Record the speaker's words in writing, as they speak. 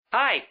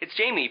Hi, it's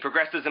Jamie,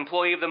 Progressive's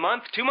Employee of the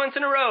Month, 2 months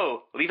in a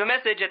row. Leave a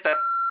message at the...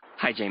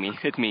 Hi, Jamie.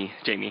 It's me,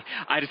 Jamie.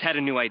 I just had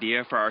a new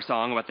idea for our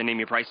song about the Name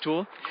Your Price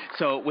tool.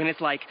 So when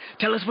it's like,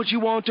 tell us what you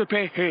want to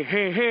pay, hey,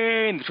 hey,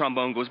 hey, and the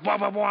trombone goes, wah,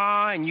 wah,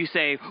 wah, and you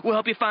say, we'll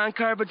help you find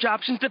coverage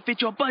options to fit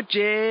your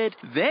budget.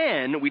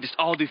 Then we just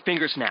all do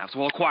finger snaps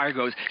while the choir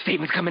goes,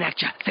 statements coming at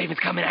ya,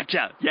 statements coming at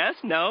ya. Yes?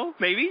 No?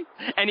 Maybe?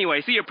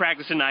 Anyway, see you at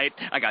practice tonight.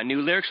 I got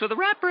new lyrics for the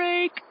rap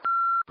break.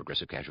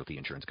 Progressive Casualty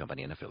Insurance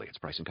Company and Affiliates.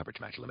 Price and coverage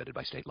match limited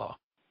by state law.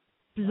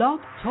 Blog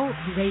Talk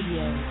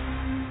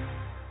Radio.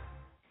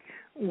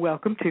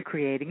 Welcome to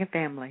Creating a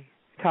Family.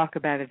 Talk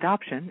about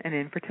adoption and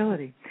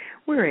infertility.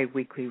 We're a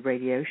weekly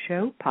radio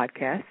show,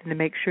 podcast, and to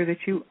make sure that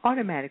you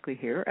automatically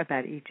hear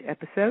about each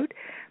episode,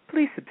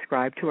 please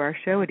subscribe to our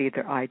show at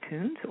either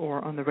iTunes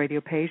or on the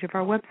radio page of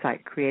our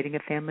website,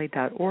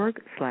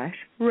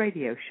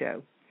 creatingafamily.org/radio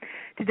show.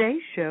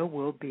 Today's show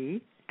will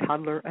be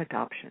toddler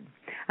adoption.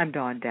 I'm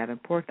Dawn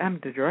Davenport.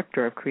 I'm the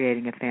director of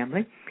Creating a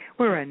Family.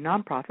 We're a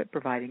nonprofit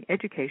providing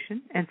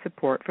education and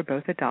support for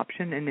both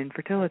adoption and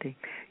infertility.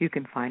 You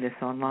can find us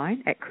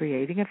online at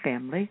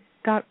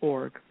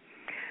creatingafamily.org.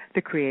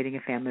 The Creating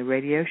a Family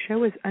radio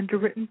show is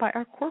underwritten by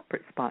our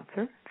corporate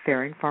sponsor,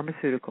 Ferring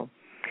Pharmaceutical.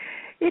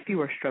 If you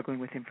are struggling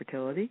with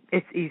infertility,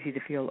 it's easy to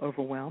feel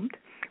overwhelmed.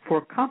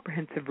 For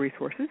comprehensive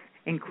resources,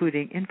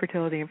 including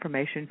infertility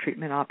information,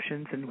 treatment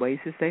options, and ways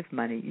to save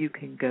money, you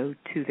can go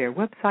to their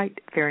website,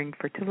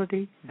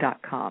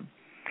 ferringfertility.com.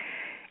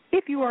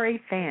 If you are a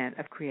fan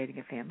of Creating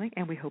a Family,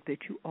 and we hope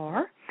that you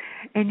are,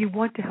 and you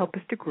want to help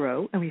us to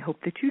grow, and we hope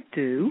that you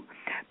do,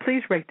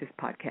 please rate this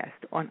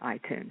podcast on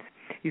iTunes.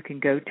 You can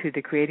go to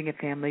the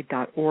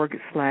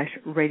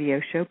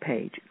creatingafamily.org/radio show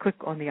page, click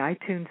on the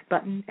iTunes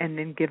button, and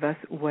then give us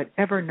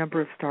whatever number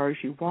of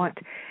stars you want.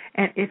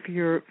 And if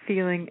you're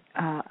feeling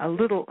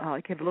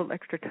like you have a little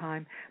extra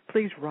time,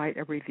 please write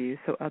a review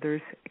so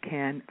others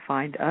can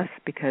find us,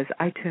 because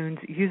iTunes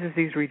uses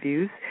these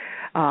reviews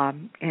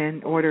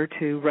in order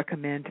to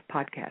recommend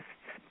podcasts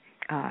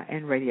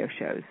and radio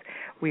shows.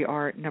 We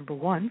are number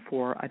one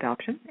for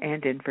adoption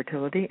and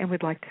infertility, and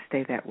we'd like to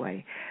stay that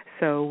way.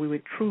 So we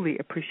would truly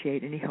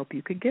appreciate any help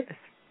you could give us.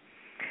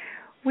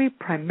 We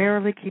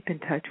primarily keep in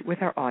touch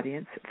with our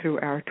audience through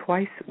our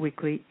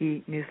twice-weekly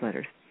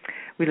e-newsletters.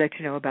 We let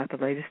you know about the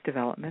latest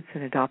developments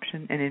in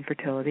adoption and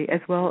infertility,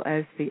 as well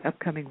as the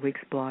upcoming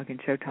week's blog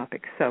and show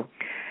topics. So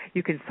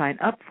you can sign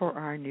up for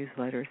our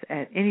newsletters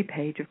at any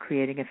page of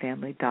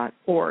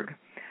creatingafamily.org.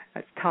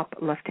 That's top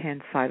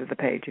left-hand side of the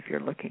page if you're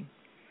looking.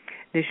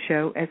 This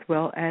show, as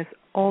well as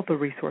all the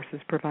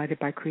resources provided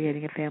by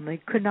Creating a Family,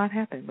 could not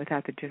happen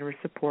without the generous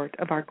support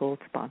of our gold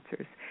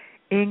sponsors,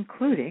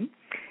 including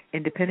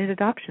independent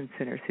adoption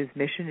centers, whose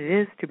mission it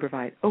is to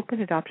provide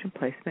open adoption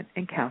placement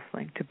and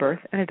counseling to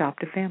birth and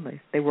adoptive families.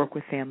 They work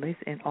with families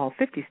in all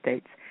 50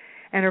 states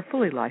and are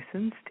fully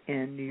licensed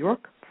in New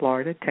York,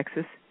 Florida,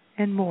 Texas,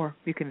 and more.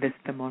 You can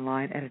visit them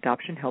online at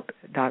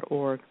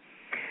adoptionhelp.org.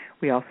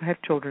 We also have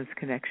Children's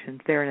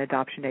Connections. They're an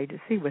adoption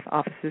agency with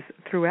offices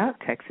throughout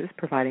Texas,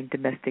 providing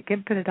domestic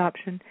infant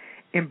adoption,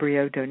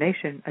 embryo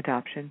donation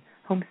adoption,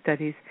 home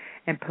studies,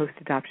 and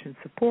post-adoption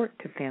support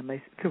to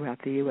families throughout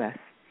the U.S.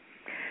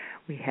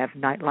 We have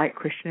Nightlight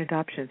Christian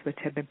Adoptions, which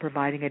have been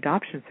providing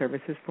adoption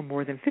services for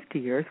more than 50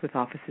 years with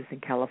offices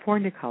in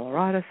California,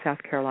 Colorado,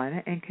 South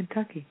Carolina, and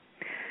Kentucky.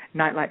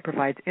 Nightlight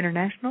provides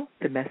international,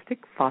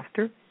 domestic,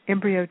 foster,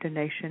 embryo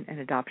donation, and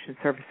adoption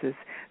services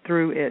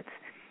through its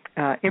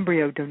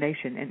embryo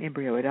donation and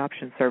embryo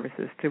adoption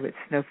services through its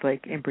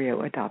Snowflake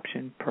Embryo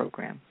Adoption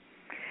Program.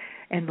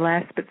 And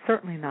last but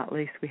certainly not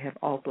least, we have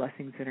All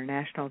Blessings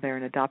International. They're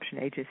an adoption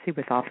agency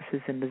with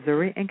offices in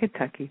Missouri and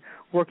Kentucky,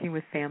 working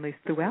with families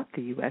throughout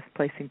the U.S.,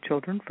 placing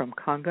children from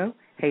Congo,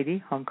 Haiti,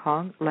 Hong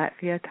Kong,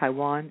 Latvia,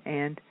 Taiwan,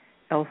 and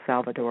El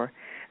Salvador.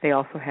 They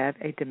also have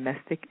a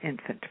domestic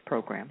infant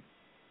program.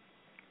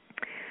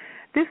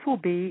 This will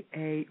be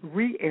a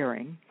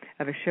re-airing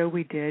of a show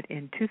we did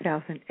in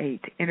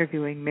 2008,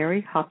 interviewing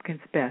Mary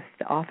Hopkins Best,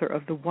 the author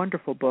of the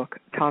wonderful book,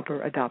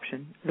 Toddler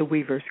Adoption, The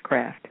Weaver's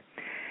Craft.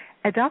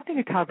 Adopting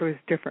a toddler is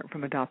different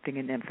from adopting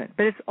an infant,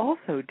 but it's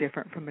also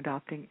different from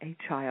adopting a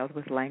child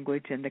with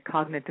language and the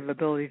cognitive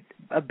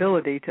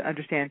ability to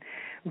understand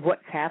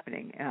what's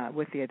happening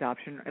with the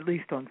adoption, at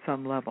least on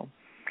some level.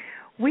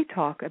 We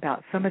talk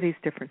about some of these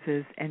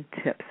differences and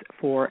tips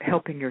for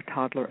helping your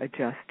toddler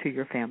adjust to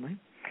your family.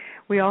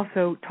 We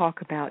also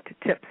talk about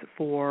tips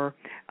for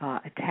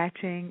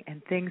attaching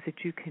and things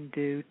that you can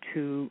do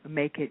to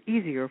make it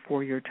easier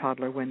for your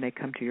toddler when they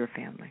come to your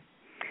family.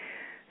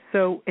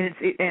 So, and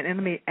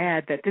let me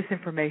add that this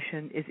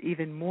information is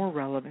even more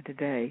relevant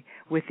today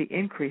with the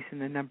increase in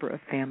the number of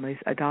families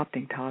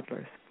adopting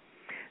toddlers.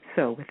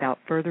 So, without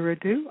further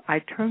ado, I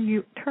turn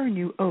you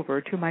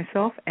over to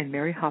myself and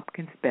Mary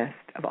Hopkins Best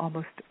of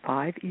almost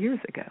 5 years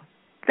ago.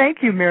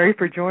 Thank you, Mary,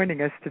 for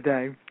joining us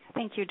today.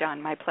 Thank you, Dawn.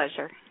 My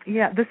pleasure.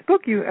 Yeah, this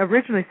book you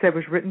originally said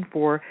was written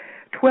for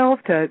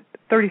 12 to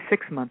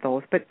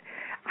 36-month-olds, but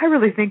I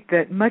really think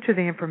that much of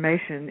the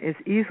information is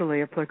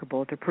easily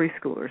applicable to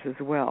preschoolers as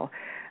well.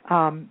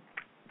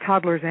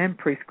 toddlers and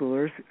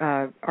preschoolers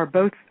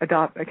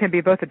can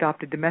be both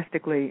adopted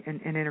domestically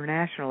and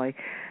internationally.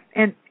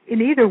 And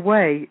in either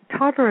way,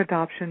 toddler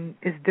adoption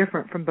is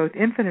different from both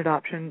infant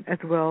adoption as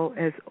well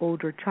as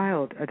older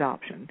child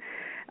adoption,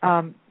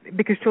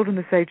 because children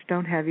this age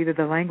don't have either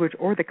the language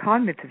or the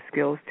cognitive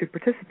skills to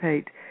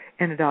participate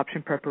in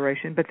adoption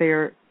preparation, but they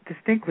are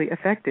distinctly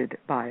affected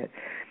by it.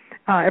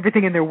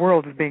 Everything in their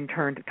world is being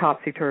turned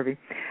topsy-turvy.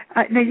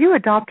 Now, you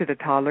adopted a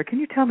toddler. Can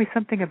you tell me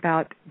something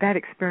about that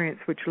experience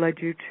which led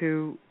you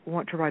to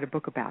want to write a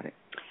book about it?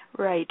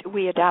 Right.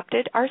 We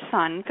adopted our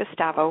son,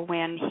 Gustavo,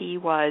 when he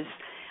was,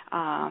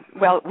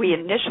 we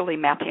initially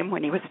met him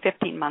when he was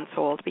 15 months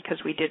old because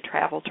we did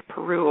travel to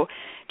Peru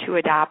to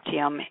adopt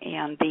him,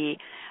 and the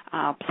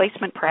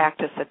placement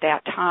practice at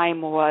that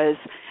time was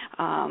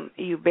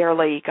you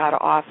barely got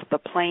off the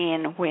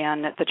plane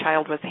when the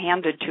child was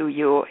handed to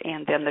you,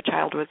 and then the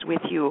child was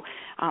with you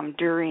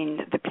during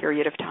the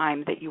period of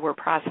time that you were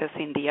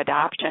processing the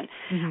adoption.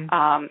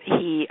 Mm-hmm.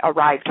 He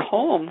arrived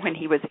home when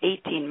he was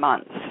 18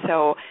 months.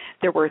 So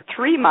there were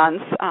 3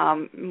 months.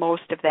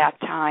 Most of that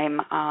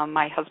time,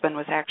 my husband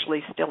was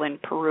actually still in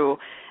Peru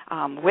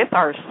with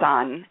our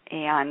son,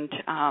 and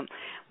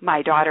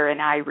my daughter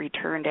and I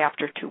returned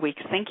after 2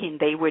 weeks thinking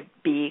they would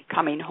be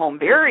coming home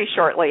very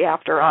shortly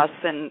after us,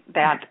 and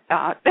that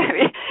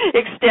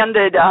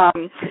extended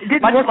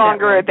much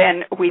longer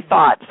than we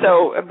thought.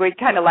 So we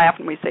kind of laugh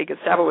and we say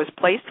Gustavo was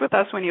placed with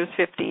us when he was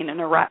 15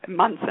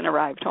 months and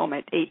arrived home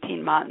at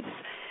 18 months.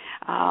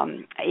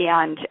 I'd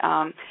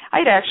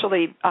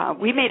actually,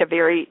 we made a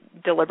very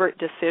deliberate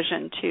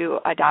decision to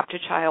adopt a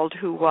child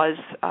who was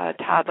a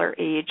toddler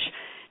age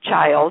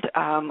child.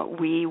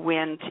 We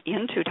went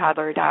into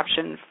toddler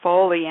adoption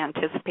fully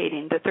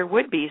anticipating that there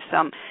would be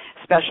some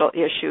special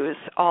issues,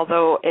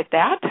 although at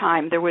that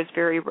time there was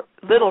very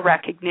little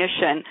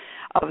recognition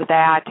of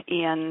that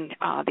in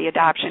the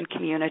adoption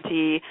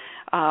community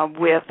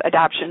with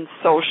adoption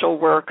social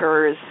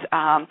workers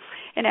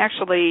and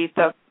actually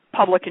the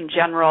public in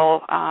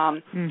general.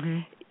 Mm-hmm.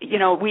 You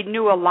know, we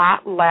knew a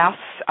lot less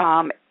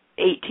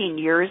 18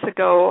 years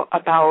ago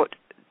about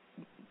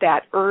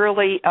that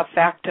early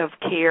effect of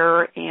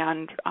care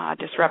and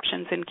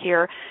disruptions in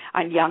care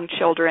on young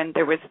children.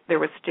 There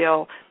was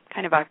still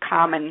kind of a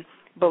common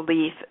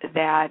belief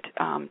that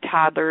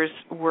toddlers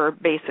were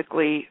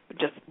basically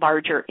just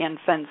larger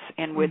infants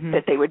and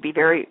that they would be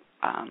very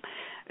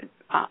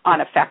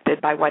unaffected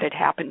by what had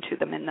happened to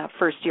them in the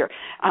first year.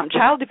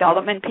 Child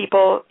development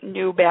people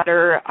knew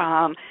better.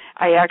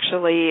 I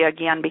actually,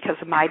 again, because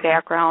of my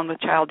background with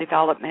child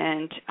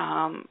development,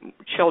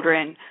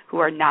 children who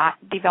are not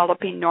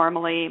developing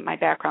normally, my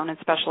background in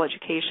special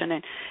education,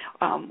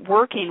 and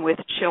working with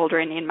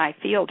children in my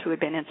field who had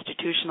been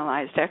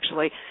institutionalized,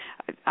 actually,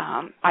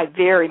 I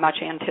very much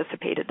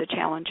anticipated the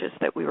challenges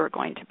that we were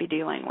going to be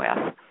dealing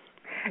with.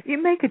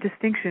 You make a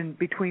distinction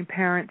between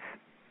parents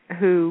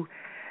who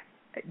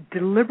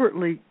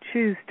deliberately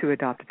choose to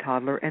adopt a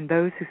toddler and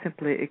those who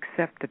simply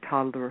accept the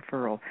toddler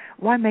referral.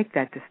 Why make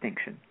that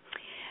distinction?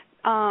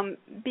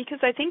 Because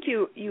I think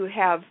you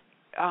have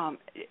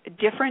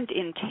different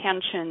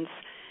intentions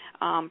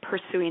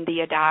pursuing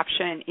the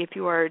adoption. If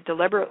you are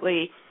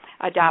deliberately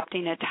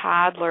adopting a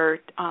toddler,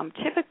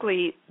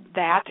 typically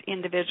that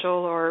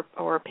individual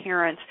or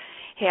parents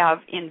have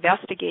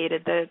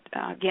investigated the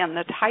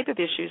type of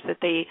issues that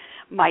they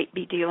might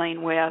be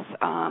dealing with.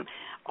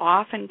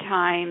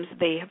 Oftentimes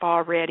they have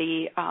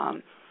already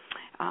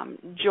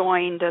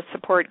joined a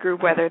support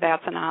group, whether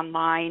that's an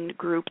online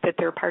group that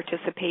they're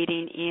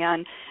participating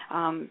in.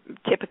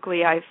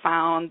 Typically I've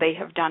found they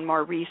have done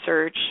more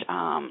research.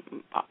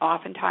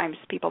 Oftentimes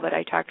people that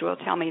I talk to will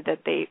tell me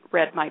that they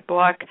read my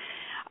book.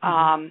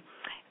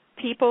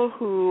 People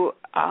who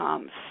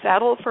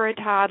settle for a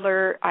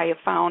toddler, I have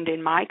found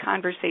in my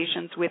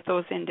conversations with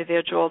those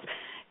individuals,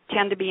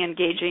 tend to be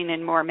engaging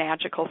in more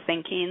magical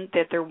thinking,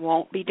 that there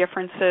won't be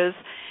differences.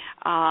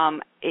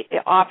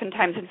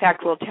 Oftentimes, in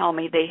fact, will tell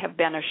me they have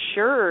been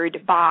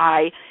assured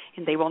by,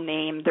 and they will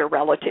name their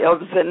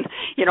relatives and,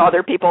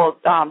 other people,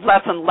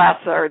 less and less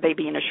are they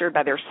being assured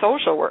by their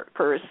social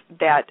workers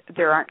that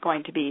there aren't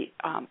going to be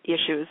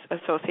issues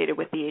associated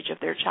with the age of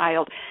their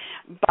child.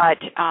 But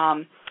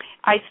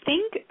I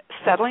think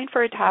settling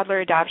for a toddler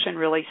adoption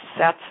really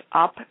sets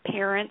up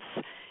parents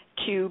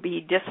to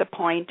be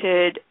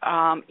disappointed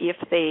if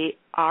they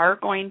are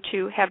going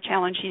to have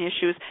challenging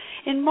issues.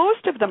 And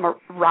most of them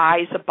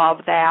rise above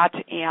that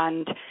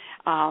and,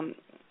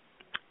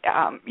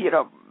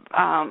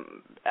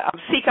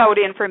 seek out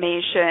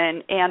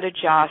information and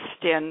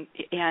adjust and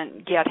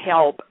get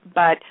help.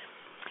 But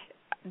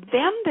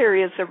then there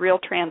is a real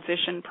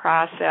transition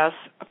process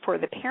for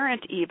the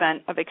parent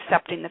even of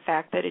accepting the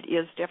fact that it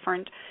is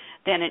different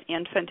than an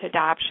infant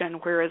adoption,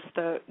 whereas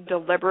the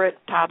deliberate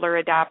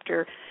toddler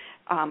adopter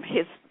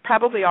has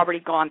probably already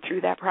gone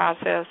through that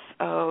process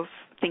of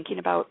thinking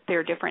about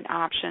their different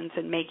options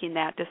and making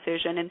that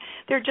decision. And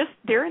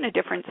they're in a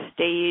different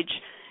stage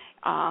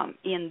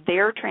in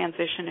their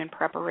transition and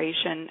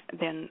preparation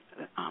than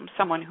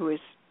someone who is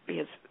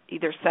is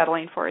either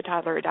settling for a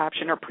toddler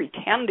adoption or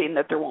pretending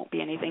that there won't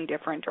be anything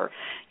different, or,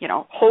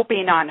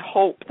 hoping on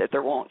hope that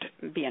there won't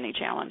be any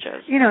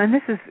challenges. And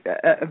this is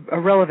a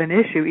relevant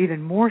issue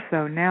even more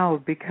so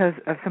now because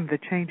of some of the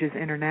changes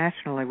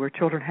internationally where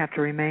children have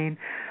to remain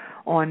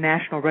on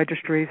national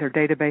registries or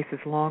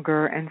databases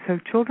longer, and so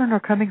children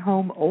are coming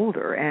home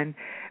older. And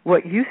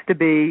what used to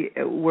be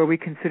where we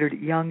considered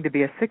young to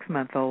be a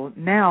 6-month-old,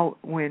 now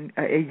when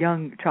a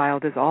young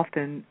child is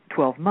often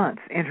 12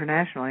 months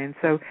internationally. And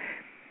so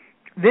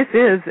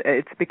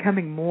it's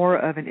becoming more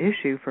of an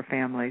issue for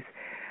families.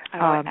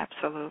 Oh,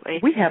 absolutely.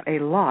 We have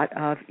a lot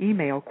of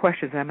email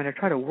questions. I'm going to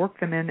try to work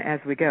them in as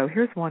we go.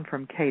 Here's one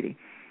from Katie.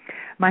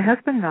 My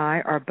husband and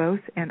I are both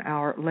in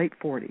our late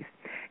 40s.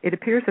 It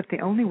appears that the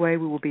only way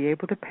we will be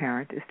able to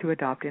parent is to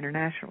adopt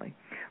internationally.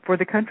 For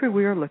the country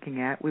we are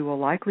looking at, we will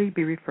likely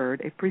be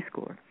referred a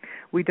preschooler.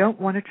 We don't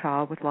want a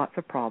child with lots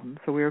of problems,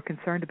 so we are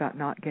concerned about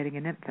not getting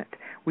an infant.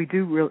 We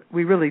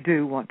really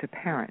do want to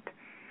parent.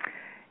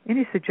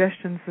 Any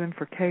suggestions then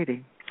for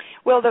Katie?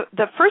 Well,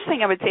 the first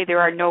thing I would say,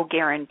 there are no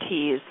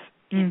guarantees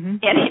in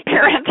any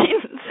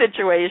parenting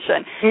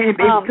situation.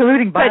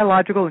 Including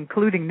biological,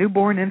 including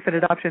newborn infant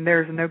adoption,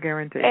 there is no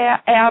guarantee.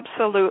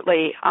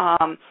 Absolutely.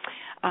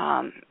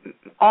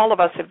 All of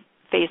us have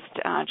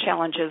faced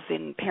challenges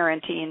in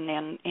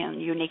parenting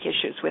and unique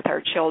issues with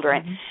our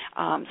children.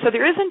 So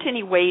there isn't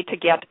any way to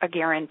get a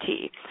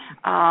guarantee.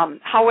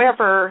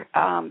 However,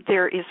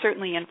 there is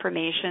certainly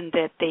information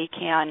that they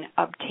can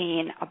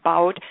obtain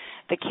about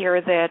the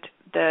care that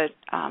the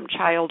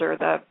child or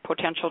the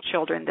potential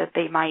children that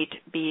they might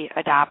be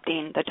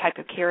adopting, the type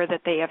of care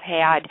that they have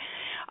had.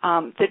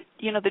 The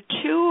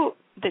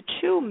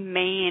two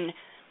main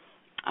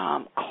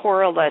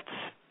correlates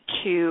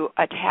to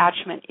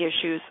attachment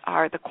issues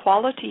are the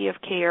quality of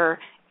care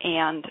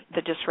and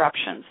the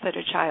disruptions that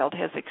a child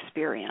has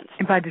experienced.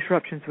 And by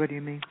disruptions, what do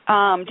you mean?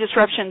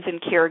 Disruptions in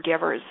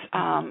caregivers,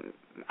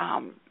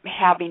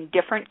 having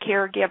different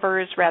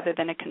caregivers rather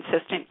than a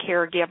consistent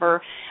caregiver,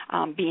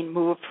 being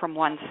moved from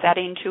one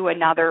setting to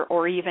another,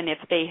 or even if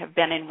they have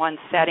been in one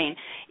setting,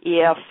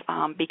 if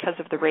because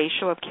of the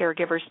ratio of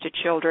caregivers to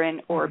children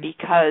or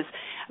because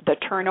the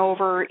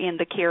turnover in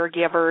the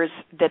caregivers,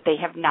 that they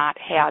have not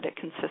had a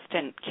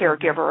consistent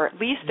caregiver, or at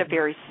least a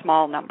very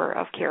small number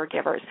of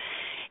caregivers.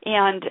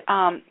 And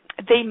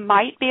they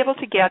might be able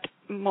to get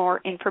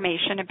more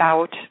information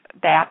about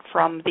that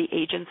from the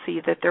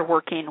agency that they're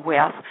working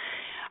with.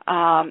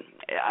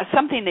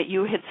 Something that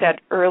you had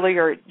said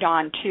earlier,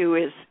 Dawn, too,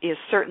 is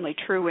certainly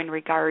true in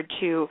regard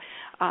to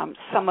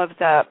some of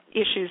the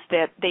issues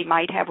that they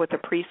might have with a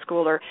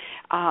preschooler.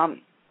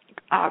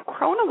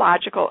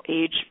 Chronological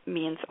age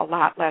means a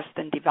lot less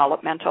than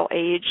developmental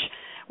age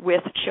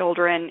with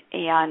children,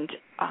 and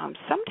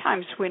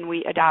sometimes when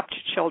we adopt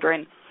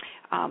children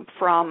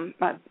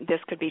this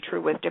could be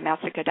true with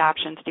domestic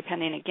adoptions,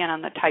 depending again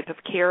on the type of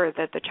care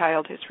that the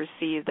child has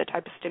received, the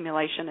type of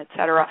stimulation, et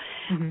cetera.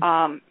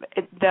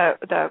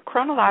 The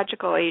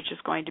chronological age is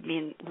going to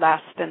mean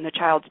less than the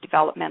child's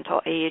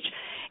developmental age,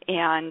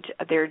 and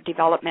their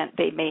development,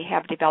 they may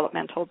have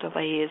developmental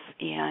delays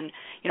in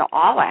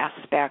all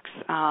aspects,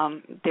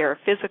 their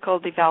physical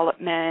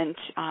development,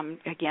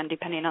 again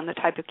depending on the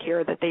type of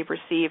care that they've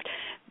received,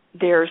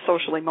 their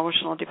social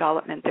emotional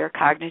development, their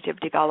cognitive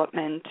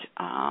development,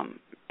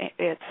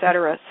 et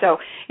cetera. So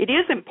it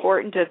is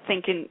important to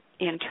think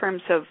in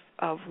terms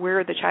of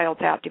where the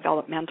child's at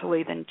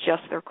developmentally than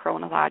just their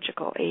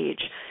chronological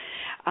age.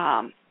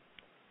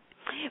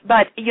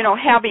 But,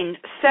 having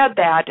said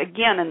that,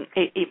 again,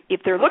 if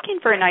they're looking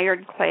for an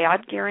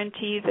ironclad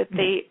guarantee that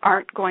they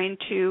aren't going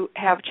to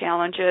have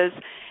challenges,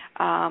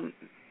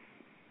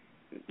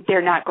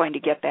 they're not going to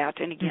get that.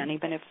 And again,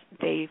 even if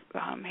they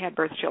had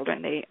birth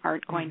children, they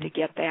aren't going to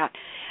get that.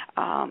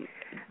 I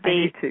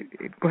need to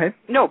go ahead.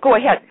 No, go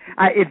ahead.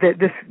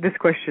 This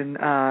question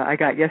I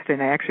got yesterday,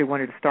 and I actually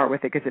wanted to start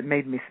with it because it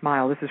made me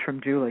smile. This is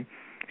from Julie.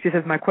 She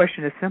says, my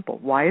question is simple.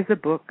 Why is the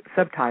book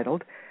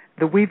subtitled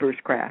The Weaver's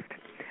Craft?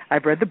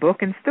 I've read the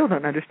book and still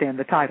don't understand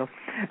the title.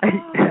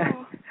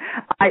 Oh.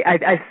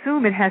 I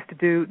assume it has to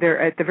do,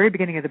 there at the very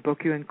beginning of the book,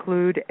 you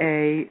include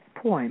a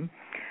poem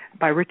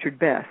by Richard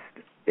Best.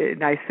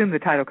 And I assume the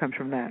title comes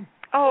from that.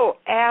 Oh,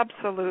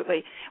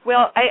 absolutely.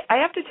 Well, I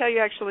have to tell you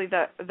actually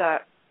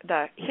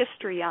the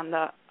history on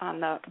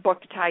the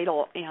book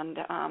title, and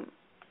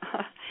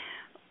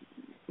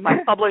my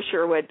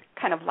publisher would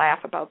kind of laugh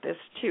about this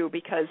too,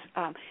 because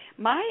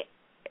my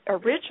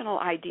original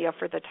idea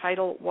for the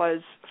title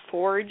was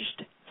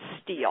Forged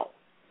Steel,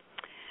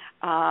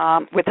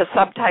 with a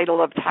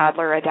subtitle of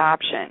Toddler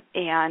Adoption.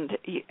 And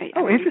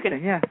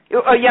interesting, yeah.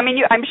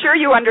 I'm sure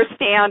you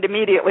understand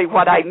immediately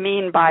what I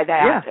mean by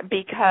that,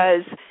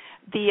 because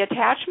the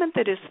attachment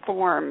that is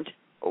formed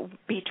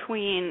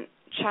between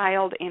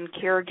child and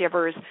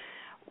caregivers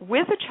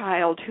with a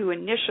child who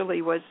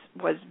initially was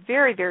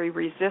very, very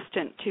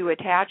resistant to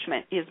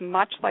attachment is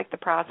much like the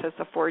process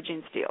of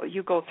forging steel.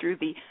 You go through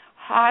the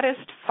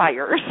hottest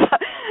fires,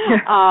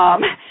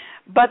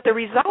 but the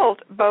result,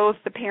 both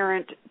the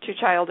parent to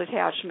child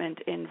attachment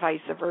and vice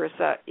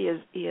versa is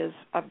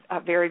a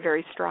very,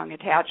 very strong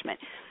attachment.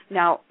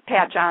 Now,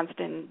 Pat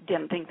Johnston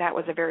didn't think that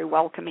was a very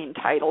welcoming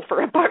title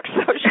for a book,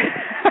 so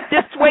she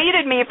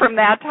dissuaded me from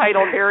that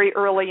title very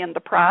early in the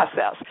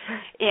process.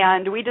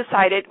 And we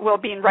decided, well,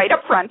 being right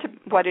up front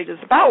what it is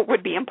about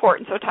would be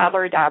important, so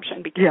toddler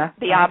adoption became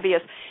the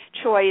obvious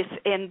choice.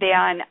 And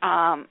then,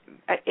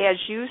 as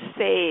you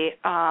say,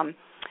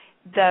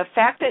 the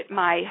fact that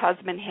my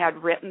husband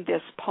had written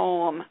this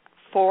poem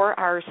for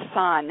our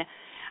son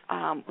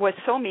was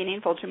so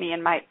meaningful to me,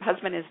 and my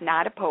husband is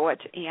not a poet,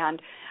 and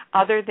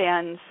other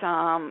than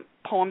some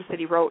poems that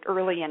he wrote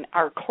early in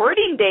our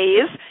courting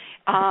days,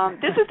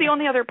 this is the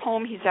only other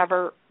poem he's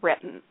ever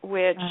written,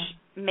 which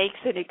makes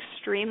it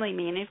extremely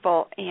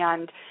meaningful.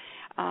 And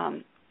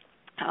in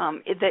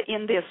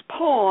this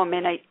poem,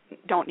 and I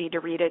don't need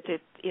to read it,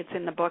 it's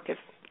in the book if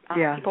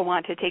people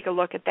want to take a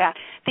look at that.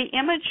 The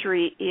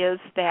imagery is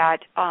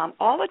that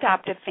all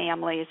adoptive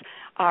families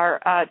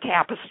are a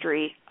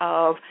tapestry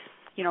of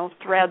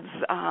threads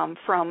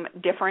from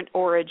different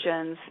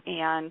origins,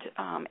 and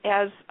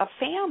as a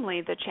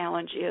family, the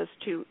challenge is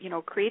to,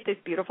 create this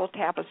beautiful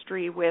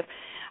tapestry with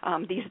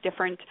these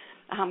different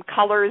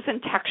colors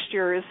and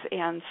textures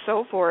and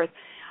so forth.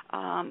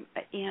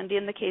 And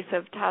in the case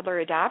of toddler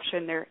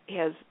adoption,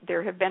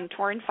 there have been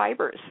torn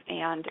fibers,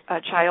 and a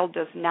child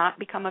does not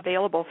become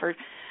available for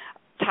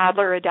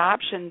toddler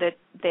adoption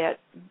that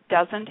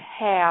doesn't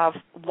have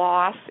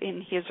loss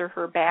in his or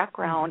her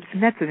background.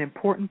 And that's an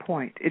important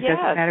point. It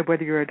doesn't matter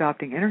whether you're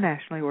adopting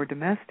internationally or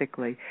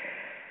domestically.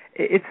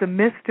 It's a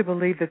myth to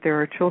believe that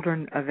there are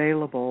children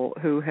available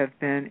who have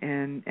been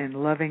in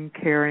loving,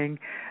 caring,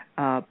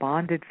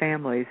 bonded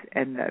families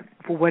and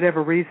for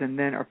whatever reason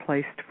then are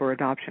placed for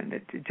adoption.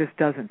 It just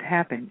doesn't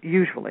happen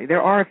usually.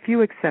 There are a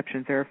few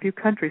exceptions. There are a few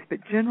countries, but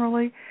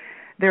generally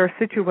there are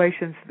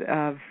situations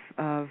of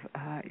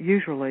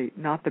usually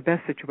not the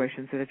best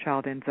situations that a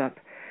child ends up,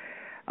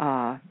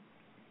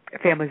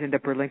 families end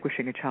up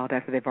relinquishing a child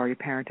after they've already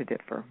parented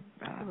it for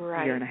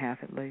a year and a half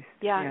at least.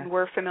 Yeah, and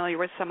we're familiar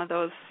with some of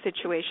those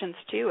situations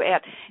too.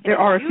 There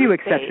are a few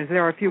exceptions.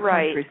 There are a few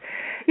countries.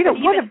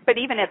 But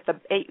even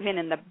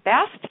in the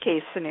best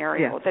case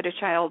scenario, that a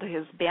child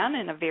has been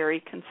in a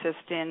very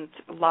consistent,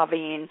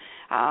 loving,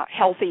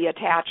 healthy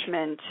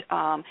attachment,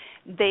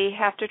 they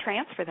have to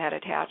transfer that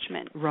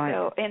attachment. Right.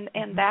 So,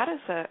 and that is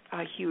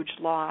a huge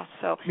loss.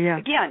 So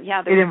again,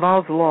 it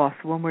involves loss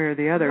one way or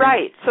the other.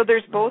 Right. So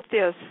there's both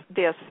this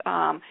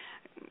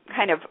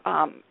kind of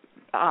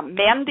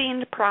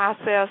mending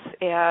process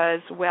as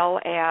well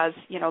as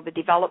the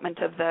development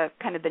of the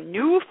kind of the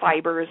new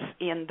fibers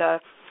in the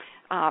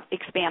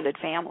expanded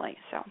family.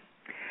 So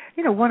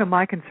one of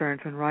my concerns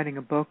when writing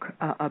a book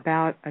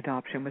about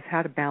adoption was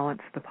how to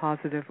balance the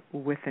positive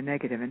with the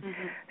negative, and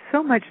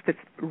so much that's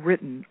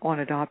written on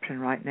adoption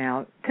right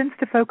now tends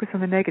to focus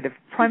on the negative,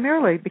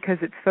 primarily because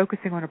it's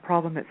focusing on a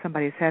problem that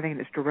somebody is having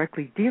and it's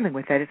directly dealing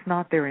with that. It's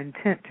not their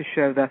intent to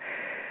show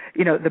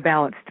the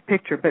balanced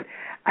picture. But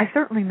I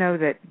certainly know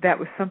that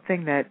was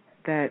something that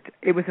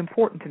it was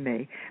important to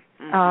me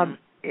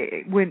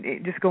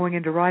when just going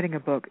into writing a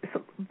book.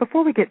 So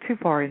before we get too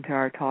far into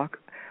our talk,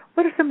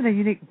 what are some of the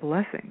unique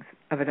blessings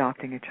of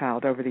adopting a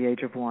child over the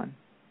age of 1?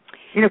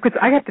 Because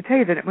I have to tell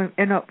you that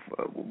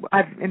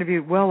I've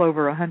interviewed well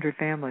over 100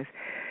 families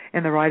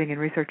in the writing and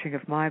researching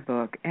of my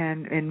book,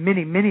 and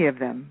many of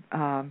them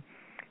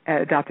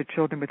adopted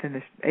children within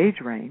this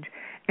age range.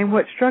 And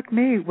what struck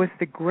me was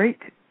the great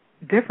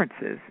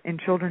differences in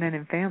children and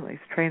in families,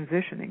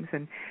 transitionings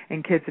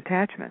and kids'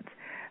 attachments.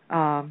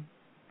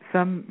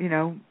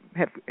 Some,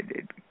 have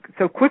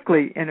so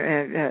quickly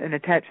and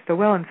attached so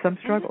well, and some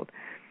struggled.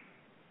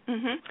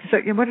 So,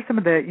 what are some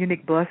of the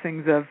unique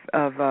blessings of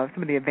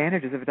some of the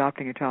advantages of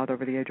adopting a child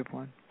over the age of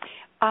 1?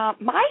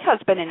 My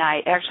husband and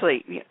I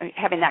actually,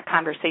 having that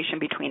conversation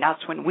between us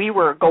when we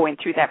were going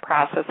through that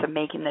process of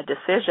making the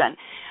decision,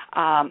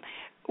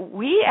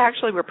 we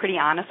actually were pretty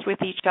honest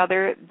with each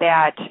other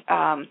that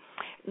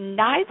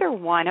neither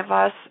one of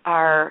us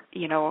are,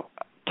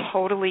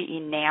 totally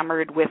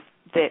enamored with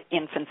the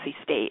infancy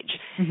stage.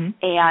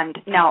 And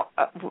now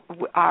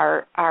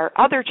our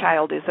other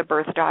child is a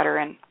birth daughter,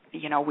 and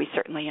we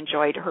certainly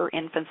enjoyed her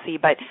infancy,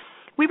 but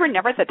we were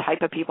never the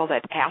type of people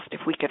that asked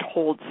if we could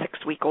hold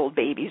 6-week-old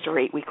babies or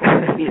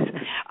 8-week-old babies.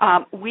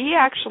 We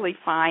actually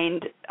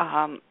find,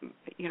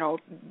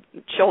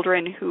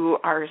 children who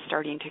are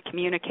starting to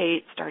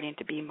communicate, starting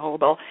to be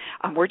mobile.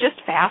 We're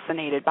just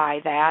fascinated by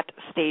that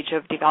stage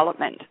of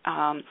development,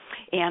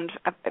 and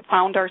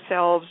found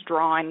ourselves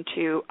drawn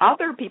to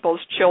other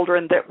people's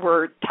children that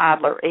were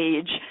toddler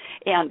age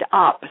and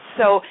up.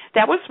 So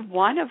that was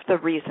one of the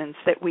reasons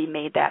that we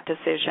made that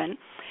decision.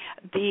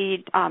 The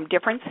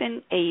difference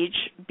in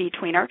age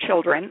between our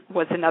children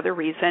was another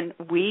reason.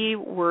 We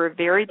were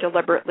very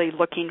deliberately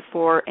looking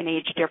for an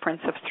age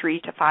difference of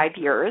 3 to 5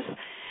 years,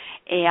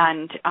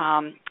 and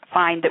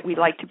find that we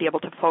like to be able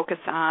to focus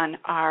on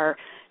our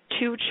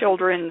two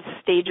children's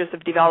stages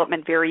of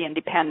development very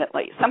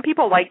independently. Some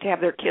people like to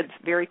have their kids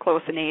very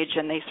close in age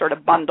and they sort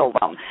of bundle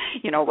them.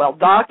 Well,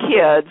 the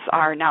kids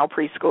are now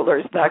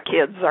preschoolers, the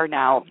kids are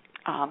now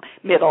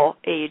middle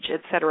age,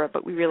 et cetera,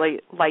 but we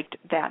really liked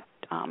that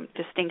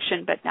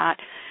distinction, but not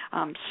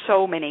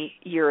so many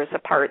years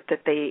apart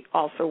that they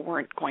also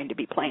weren't going to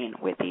be playing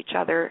with each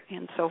other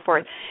and so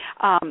forth.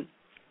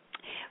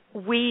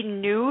 We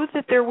knew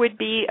that there would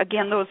be,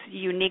 again, those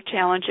unique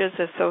challenges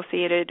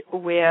associated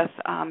with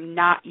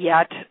not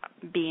yet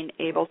being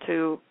able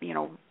to,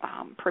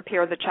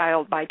 prepare the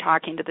child by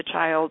talking to the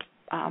child,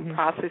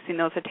 processing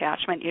those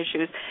attachment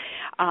issues.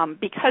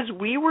 Because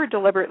we were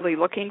deliberately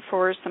looking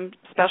for some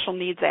special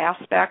needs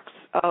aspects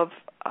of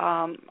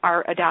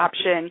our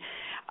adoption,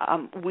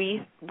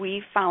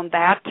 we found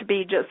that to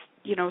be just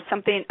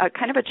something,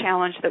 kind of a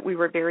challenge that we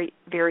were very,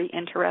 very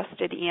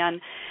interested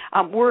in.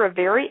 We're a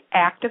very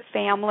active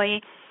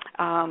family.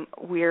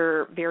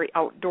 We're very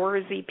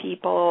outdoorsy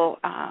people.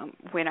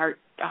 When our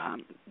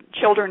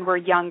children were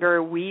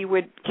younger, we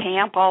would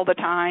camp all the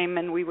time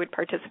and we would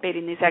participate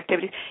in these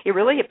activities. It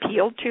really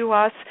appealed to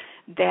us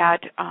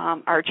that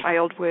our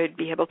child would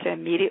be able to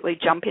immediately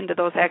jump into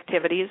those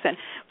activities. And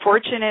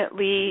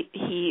fortunately,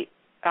 he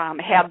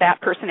had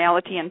that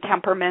personality and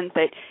temperament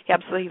that he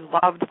absolutely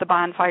loved the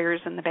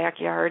bonfires in the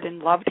backyard and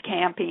loved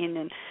camping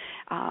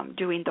and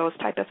doing those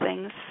type of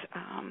things.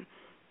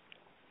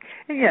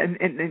 Yeah,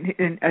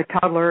 and a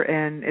toddler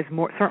is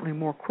certainly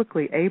more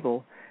quickly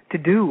able to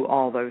do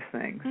all those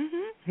things.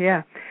 Mm-hmm.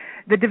 Yeah.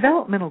 The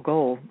developmental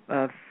goal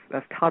of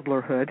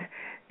toddlerhood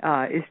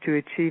is to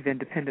achieve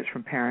independence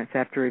from parents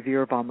after a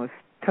year of almost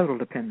total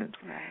dependence.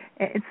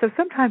 Right. And so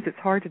sometimes it's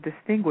hard to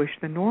distinguish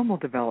the normal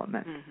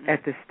development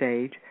at this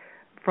stage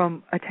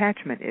from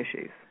attachment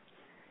issues.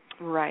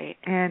 Right.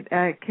 And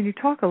can you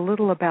talk a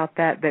little about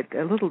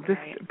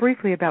just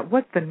briefly about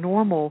what the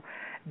normal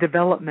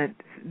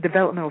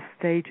developmental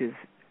stages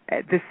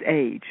at this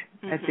age,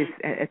 at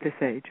this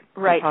age,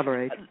 right?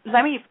 Toddler age.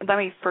 Let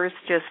me first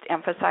just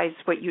emphasize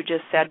what you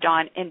just said,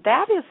 Dawn, and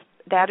that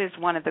is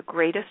one of the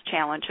greatest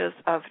challenges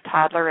of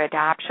toddler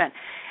adoption.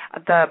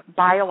 The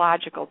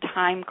biological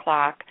time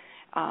clock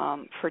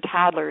for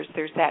toddlers.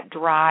 There's that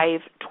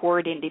drive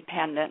toward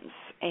independence,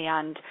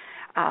 and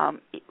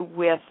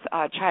with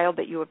a child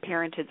that you have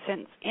parented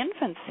since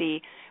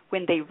infancy,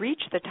 when they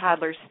reach the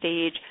toddler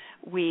stage,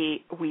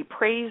 we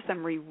praise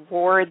them,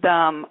 reward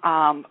them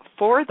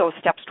for those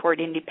steps toward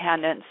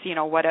independence.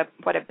 What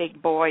a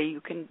big boy,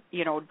 you can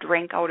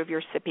drink out of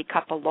your sippy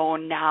cup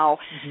alone now.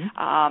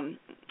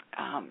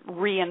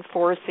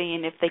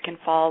 Reinforcing if they can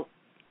fall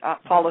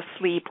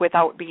asleep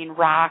without being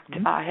rocked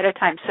ahead of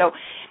time. So,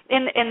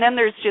 and then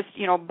there's just,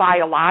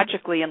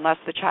 biologically, unless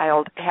the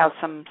child has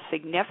some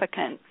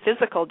significant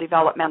physical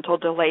developmental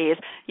delays,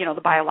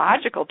 the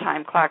biological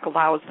time clock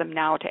allows them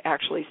now to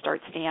actually start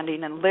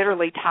standing and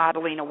literally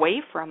toddling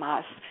away from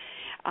us.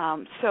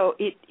 So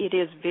it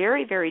is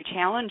very, very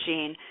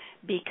challenging,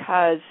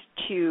 because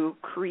to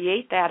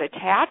create that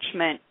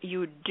attachment,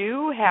 you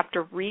do have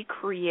to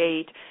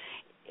recreate,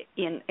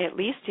 at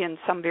least in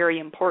some very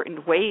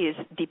important ways,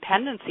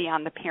 dependency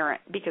on the parent,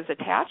 because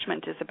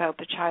attachment is about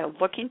the child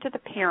looking to the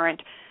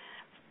parent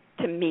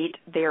to meet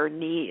their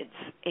needs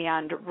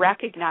and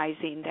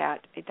recognizing that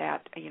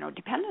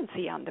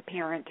dependency on the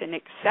parent and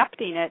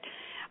accepting it,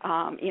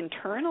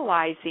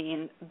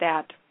 internalizing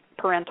that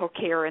parental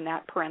care and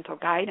that parental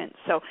guidance.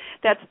 So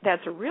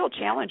that's a real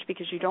challenge,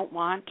 because you don't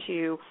want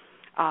to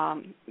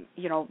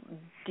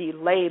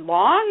delay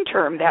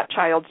long-term that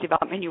child's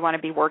development. You want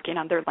to be working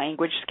on their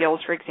language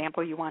skills, for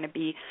example. You want to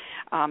be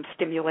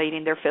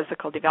stimulating their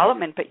physical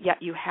development, but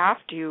yet you have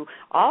to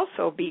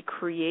also be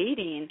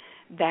creating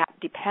that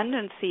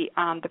dependency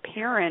on the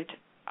parent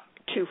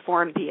to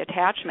form the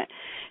attachment.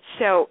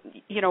 So,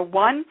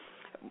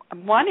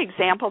 one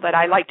example that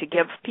I like to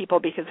give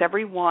people, because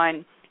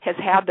everyone has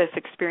had this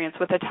experience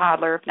with a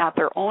toddler, if not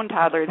their own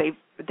toddler,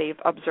 they've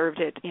observed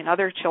it in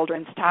other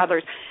children's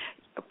toddlers.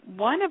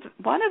 One of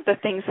the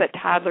things that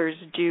toddlers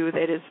do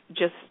that is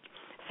just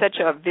such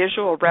a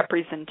visual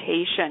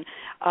representation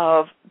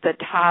of the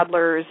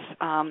toddlers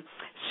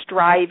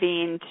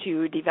striving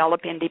to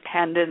develop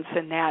independence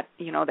and that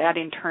that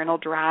internal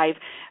drive,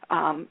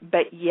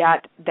 but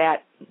yet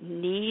that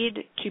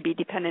need to be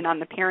dependent on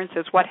the parents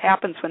is what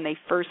happens when they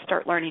first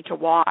start learning to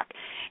walk.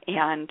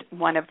 And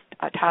one of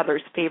a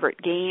toddler's favorite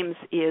games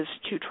is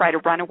to try to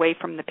run away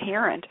from the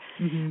parent.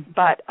 Mm-hmm.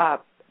 But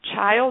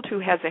child who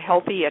has a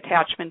healthy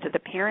attachment to the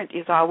parent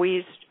is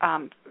always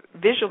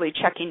visually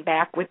checking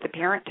back with the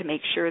parent to make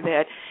sure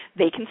that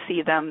they can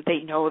see them, they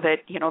know that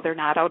they're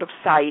not out of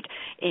sight,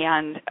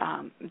 and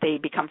they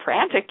become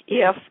frantic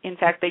if in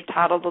fact they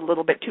toddled a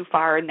little bit too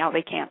far and now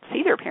they can't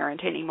see their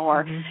parent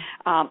anymore.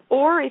 Mm-hmm.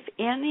 Or if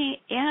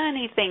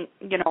anything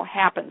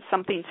happens,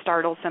 something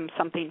startles them,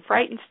 something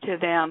frightens to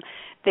them,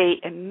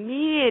 they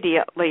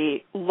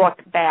immediately look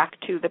back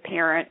to the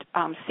parent,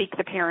 seek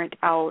the parent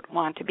out,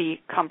 want to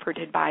be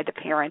comforted by the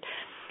parent,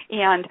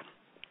 and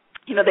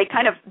they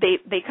kind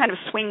of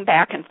swing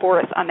back and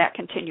forth on that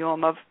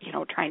continuum of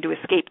trying to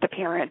escape the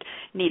parent,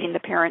 needing the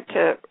parent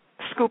to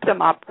scoop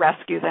them up,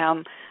 rescue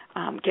them,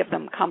 give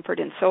them comfort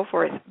and so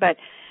forth. But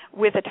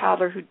with a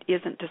toddler who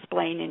isn't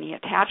displaying any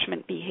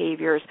attachment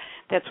behaviors,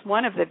 that's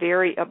one of the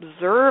very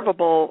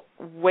observable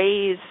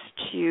ways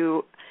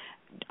to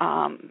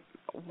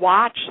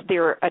watch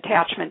their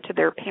attachment to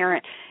their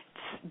parent.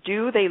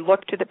 Do they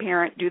look to the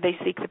parent? Do they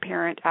seek the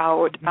parent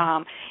out?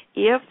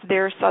 If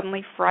they're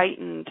suddenly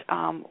frightened,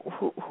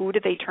 who do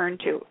they turn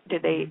to? Do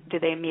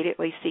they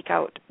immediately seek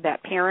out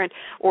that parent,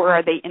 or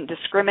are they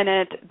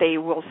indiscriminate? They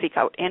will seek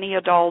out any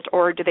adult,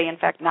 or do they in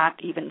fact not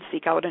even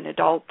seek out an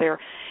adult?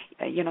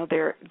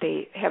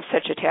 They have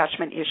such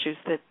attachment issues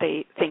that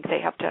they think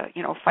they have to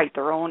fight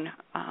their own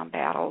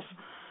battles.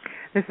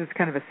 This is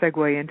kind of a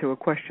segue into a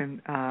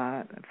question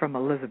from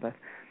Elizabeth.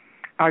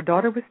 Our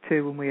daughter was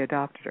 2 when we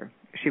adopted her.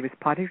 She was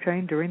potty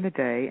trained during the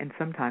day and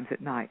sometimes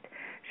at night.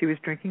 She was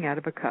drinking out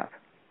of a cup.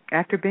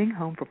 After being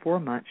home for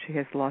 4 months, she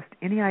has lost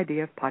any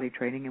idea of potty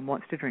training and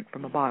wants to drink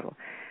from a bottle.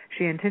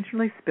 She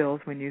intentionally spills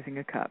when using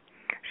a cup.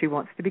 She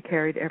wants to be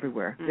carried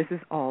everywhere. This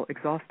is all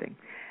exhausting.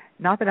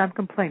 Not that I'm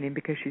complaining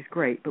because she's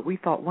great, but we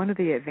thought one of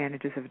the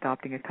advantages of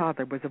adopting a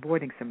toddler was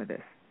avoiding some of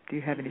this. Do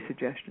you have any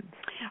suggestions?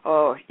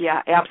 Oh,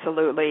 yeah,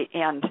 absolutely.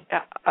 And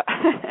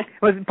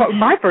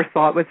my first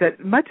thought was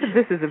that much of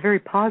this is a very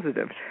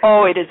positive.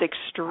 Oh, it is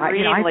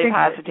extremely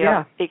positive.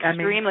 Yeah,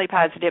 extremely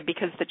positive,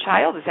 because the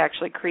child is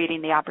actually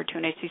creating the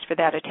opportunities for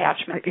that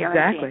attachment parenting.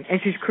 Exactly.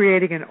 And she's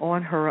creating it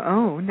on her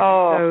own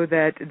so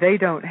that they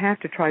don't have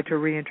to try to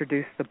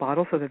reintroduce the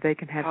bottle, so that they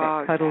can have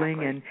that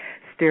cuddling and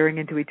staring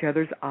into each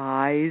other's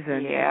eyes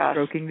and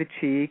stroking the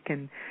cheek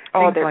and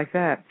things like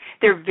that.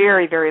 They're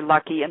very, very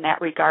lucky in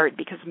that regard,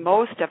 because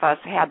most of us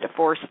had to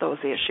force those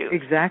issues.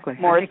 Exactly.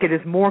 I think it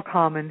is more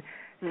common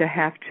to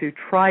have to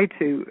try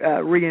to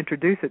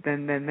reintroduce it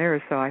than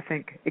theirs. So I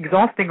think,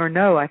 exhausting or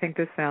no, I think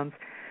this sounds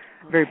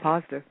very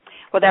positive.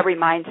 Well, that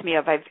reminds me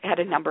of, I've had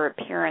a number of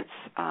parents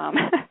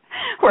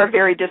who are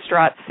very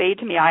distraught say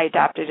to me, I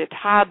adopted a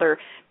toddler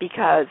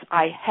because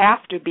I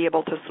have to be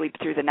able to sleep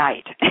through the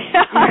night.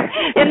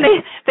 And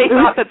they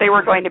thought that they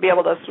were going to be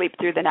able to sleep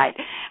through the night.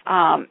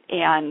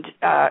 And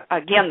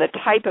again, the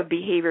type of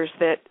behaviors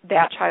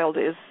that child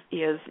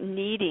is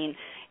needing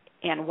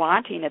and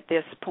wanting at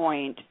this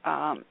point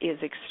is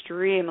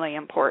extremely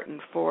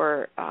important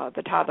for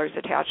the toddler's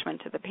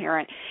attachment to the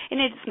parent. And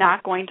it's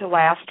not going to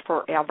last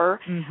forever,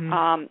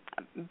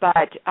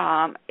 but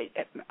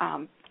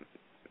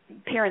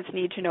parents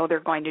need to know they're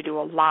going to do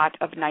a lot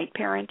of night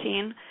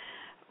parenting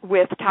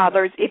with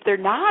toddlers. If they're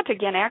not,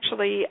 again,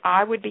 actually,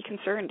 I would be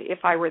concerned if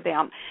I were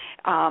them.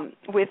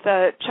 With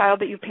a child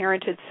that you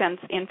parented since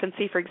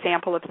infancy, for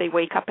example, if they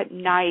wake up at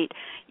night,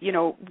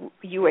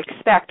 you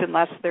expect,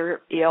 unless they're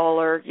ill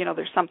or,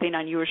 there's something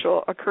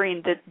unusual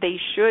occurring, that they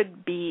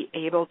should be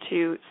able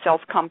to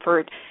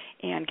self-comfort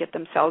and get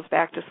themselves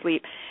back to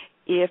sleep.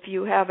 If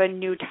you have a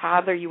new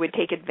toddler, you would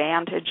take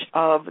advantage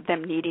of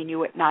them needing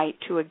you at night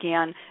to,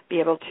 again,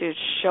 be able to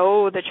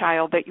show the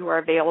child that you are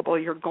available,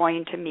 you're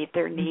going to meet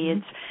their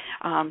needs,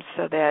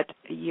 so that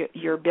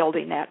you're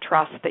building that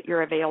trust that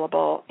you're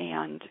available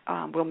and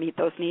will meet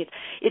those needs.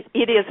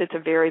 It's a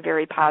very,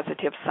 very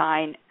positive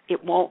sign.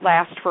 It won't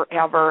last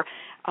forever,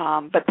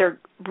 but they're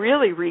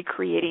really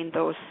recreating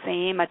those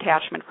same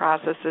attachment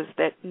processes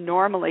that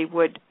normally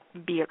would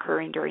be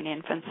occurring during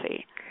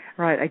infancy.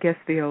 Right, I guess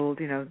the old,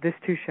 this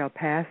too shall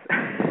pass.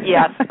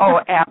 Yes,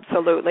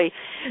 absolutely.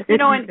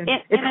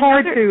 It's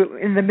hard to,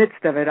 in the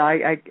midst of it,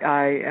 I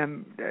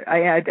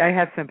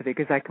have sympathy,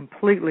 because I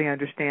completely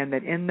understand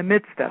that in the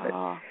midst of it,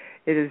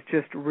 it is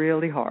just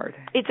really hard.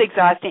 It's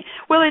exhausting.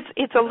 Well,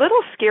 it's a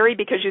little scary,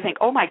 because you think,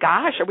 oh my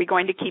gosh, are we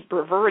going to keep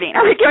reverting?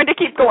 Are we going to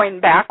keep going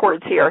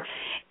backwards here?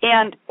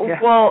 And,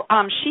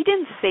 she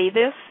didn't say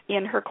this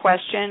in her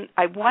question.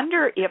 I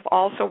wonder if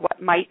also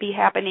what might be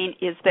happening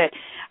is that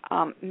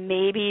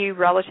maybe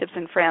relatives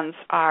and friends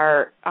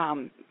are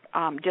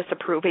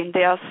disapproving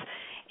this.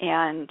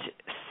 And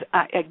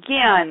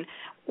again,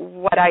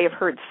 what I have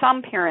heard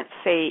some parents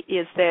say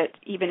is that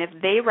even if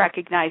they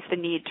recognize the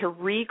need to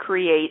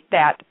recreate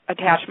that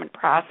attachment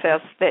process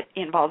that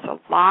involves a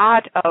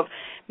lot of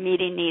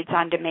meeting needs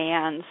on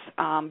demands,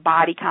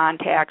 body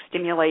contact,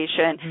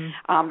 stimulation,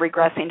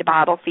 regressing to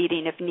bottle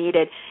feeding if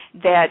needed,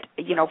 that,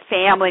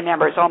 family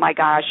members, oh my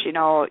gosh, at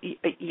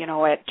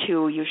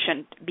 2 you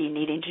shouldn't be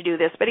needing to do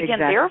this. But again,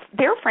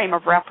 their frame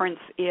of reference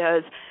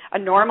is a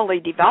normally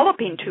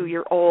developing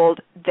 2-year-old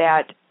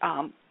that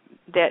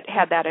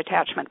had that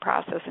attachment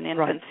process in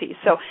infancy. Right.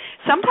 So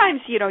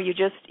sometimes,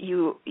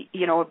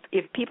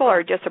 if people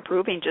are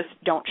disapproving, just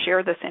don't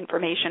share this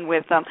information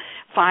with them.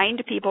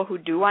 Find people who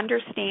do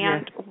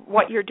understand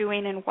what you're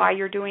doing and why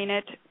you're doing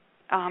it.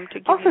 To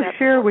give also you that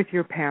share support. with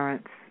your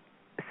parents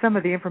some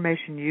of the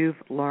information you've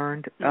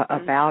learned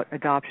about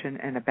adoption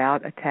and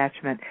about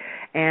attachment,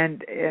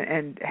 and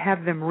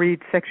have them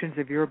read sections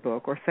of your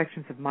book or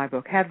sections of my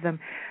book. Have them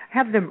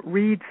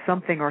read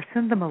something or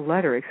send them a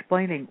letter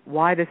explaining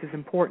why this is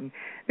important.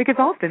 Because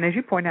often, as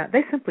you point out,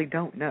 they simply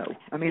don't know.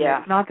 I mean,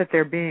 it's not that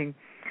they're being,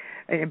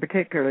 and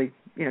particularly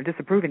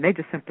disapproving. They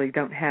just simply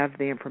don't have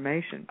the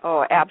information.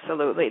 Oh,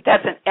 absolutely.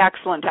 That's an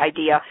excellent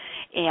idea.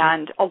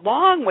 And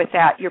along with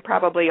that, you're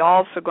probably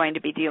also going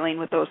to be dealing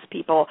with those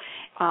people,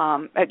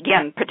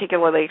 again,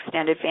 particularly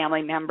extended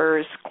family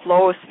members,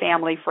 close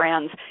family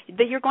friends,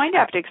 that you're going to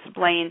have to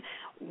explain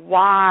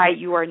why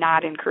you are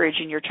not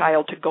encouraging your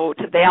child to go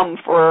to them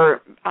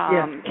for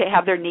to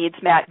have their needs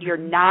met. You're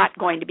not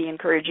going to be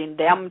encouraging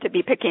them to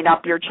be picking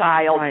up your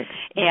child. Right.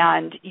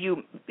 And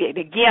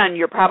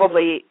you're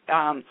probably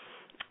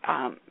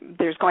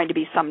there's going to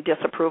be some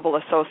disapproval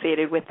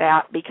associated with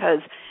that, because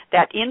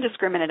that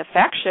indiscriminate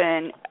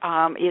affection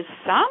is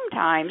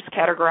sometimes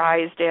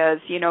categorized as,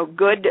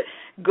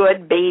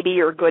 good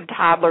baby or good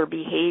toddler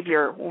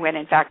behavior, when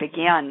in fact,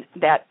 again,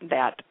 that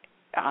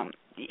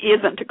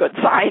isn't a good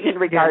sign in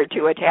regard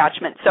to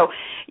attachment. So,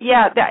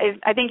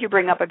 I think you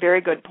bring up a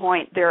very good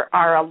point. There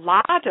are a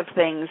lot of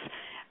things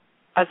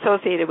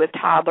associated with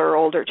toddler or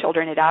older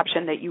children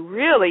adoption that you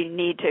really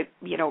need to,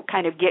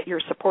 kind of get your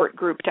support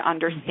group to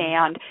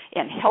understand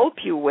and help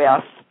you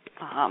with.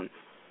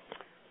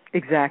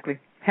 Exactly.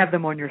 Have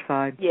them on your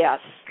side. Yes.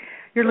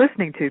 You're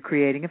listening to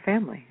Creating a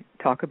Family,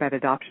 talk about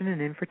adoption and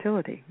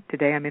infertility.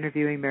 Today I'm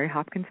interviewing Mary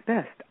Hopkins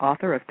Best,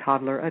 author of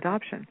Toddler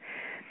Adoption.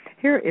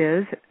 Here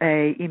is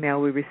an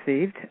email we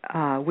received.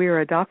 We are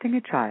adopting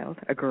a child,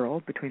 a girl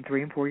between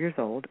 3 and 4 years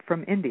old,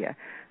 from India,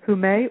 who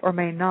may or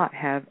may not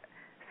have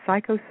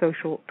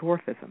psychosocial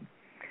dwarfism.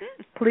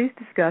 Please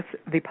discuss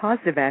the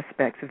positive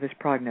aspects of this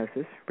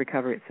prognosis,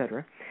 recovery,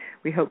 etc.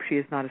 We hope she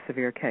is not a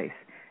severe case.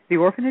 The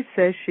orphanage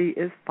says she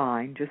is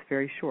fine, just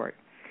very short.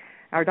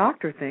 Our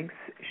doctor thinks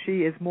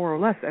she is more or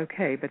less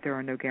okay, but there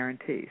are no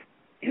guarantees.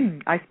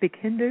 I speak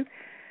Hindu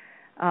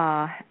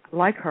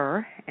like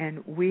her,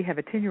 and we have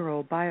a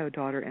 10-year-old bio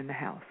daughter in the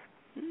house.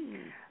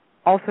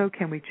 Also,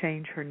 can we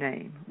change her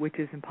name, which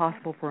is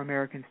impossible for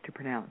Americans to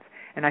pronounce?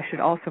 And I should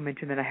also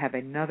mention that I have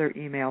another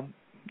email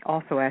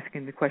also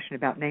asking the question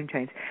about name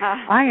change.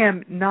 I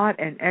am not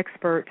an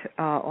expert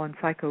on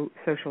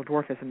psychosocial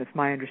dwarfism. It's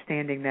my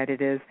understanding that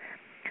it is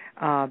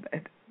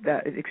the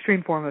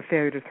extreme form of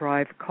failure to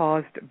thrive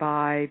caused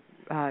by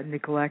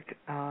neglect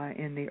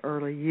in the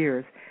early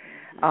years.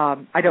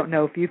 I don't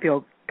know if you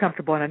feel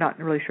comfortable, and I'm not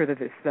really sure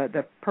that it's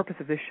the purpose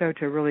of this show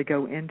to really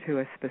go into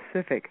a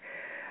specific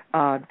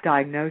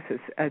diagnosis.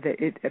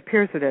 It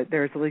appears that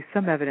there's at least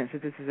some evidence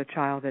that this is a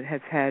child that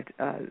has had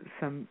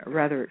some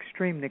rather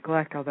extreme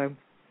neglect, although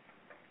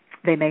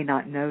they may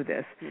not know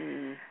this.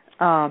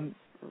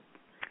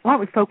 Why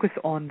don't we focus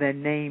on the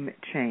name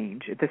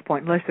change at this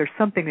point, unless there's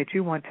something that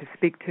you want to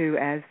speak to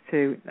as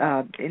to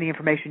any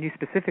information you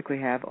specifically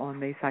have on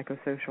the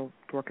psychosocial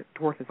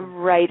dwarfism.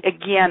 Right.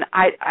 Again,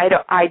 I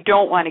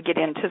don't want to get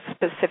into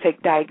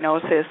specific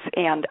diagnosis,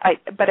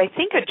 but I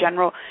think a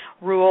general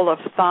rule of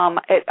thumb,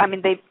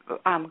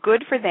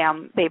 good for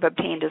them. They've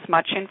obtained as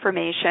much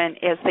information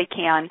as they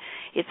can.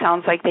 It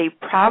sounds like they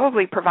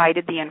probably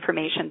provided the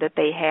information that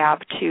they have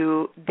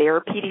to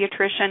their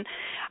pediatrician.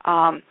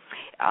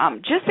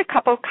 Just a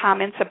couple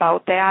comments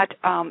about that.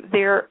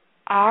 There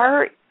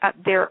are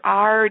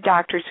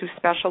doctors who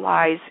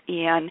specialize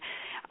in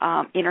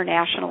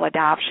international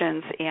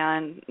adoptions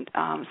and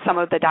some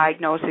of the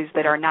diagnoses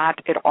that are not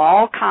at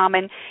all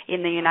common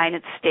in the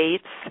United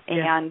States,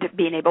 and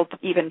being able to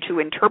even to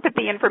interpret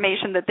the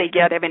information that they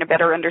get, having a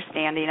better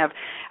understanding of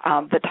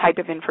the type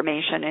of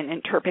information and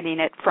interpreting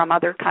it from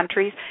other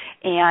countries.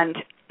 And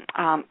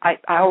I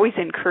always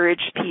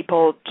encourage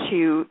people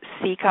to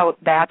seek out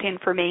that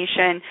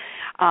information.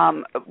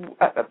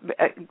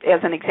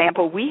 As an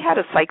example, we had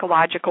a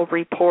psychological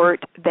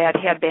report that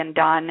had been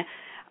done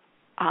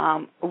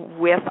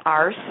with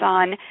our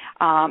son.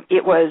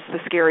 It was the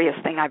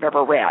scariest thing I've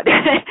ever read.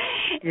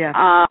 It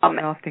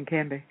often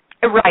can be.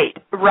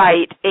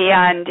 Right.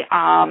 And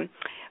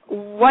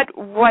when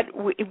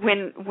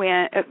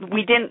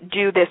we didn't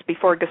do this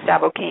before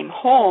Gustavo came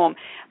home,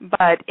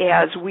 but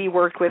as we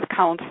worked with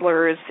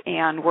counselors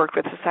and worked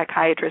with a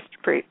psychiatrist,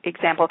 for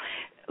example,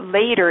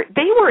 later,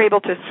 they were able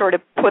to sort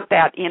of put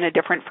that in a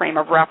different frame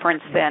of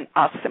reference than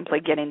us simply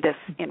getting this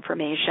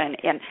information.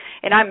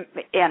 And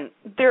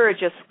there are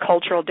just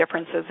cultural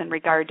differences in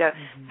regard to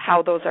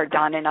how those are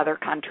done in other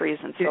countries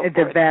and so forth.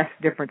 The vast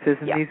differences,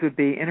 and these would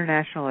be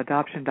international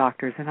adoption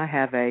doctors. And I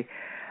have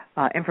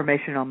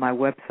information on my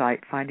website,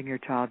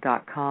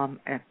 findingyourchild.com.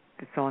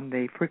 It's on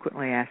the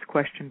frequently asked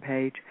question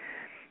page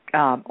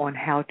on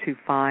how to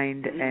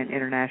find an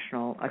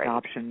international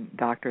adoption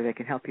doctor that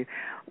can help you.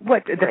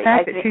 The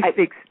fact that she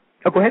speaks.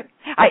 Oh, go ahead.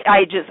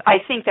 I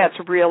think that's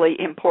really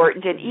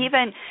important, and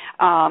even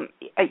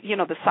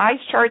the size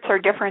charts are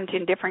different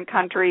in different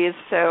countries.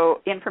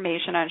 So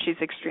information on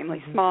she's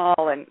extremely small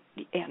and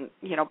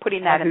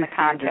putting that in the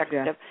context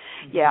of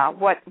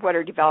what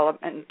her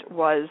development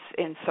was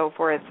and so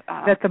forth.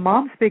 That the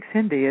mom speaks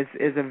Hindi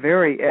is a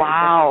very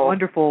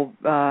wonderful.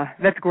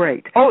 That's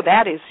great. Oh,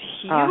 that is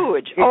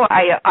huge.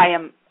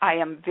 I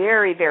am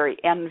very, very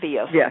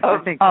envious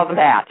of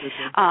that.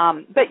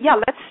 But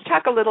let's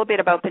talk a little bit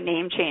about the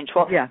name change.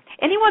 Well,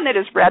 anyone that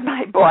has read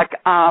my book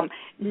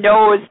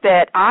knows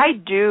that I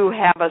do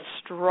have a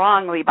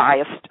strongly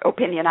biased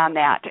opinion on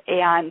that.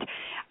 And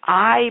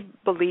I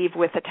believe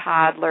with a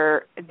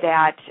toddler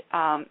that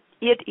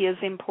it is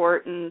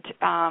important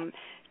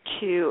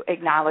to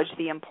acknowledge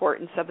the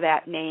importance of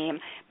that name,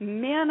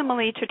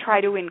 minimally to try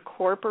to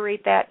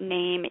incorporate that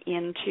name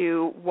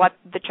into what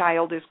the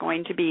child is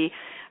going to be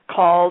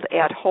called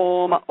at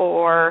home,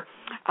 or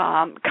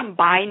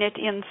combine it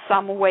in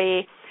some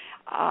way.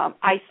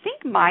 I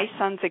think my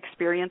son's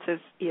experience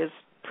is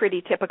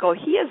pretty typical.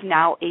 He is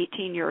now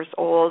 18 years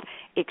old,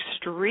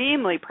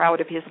 extremely proud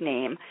of his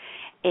name,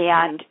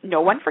 and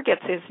no one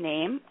forgets his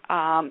name,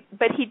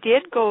 but he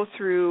did go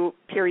through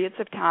periods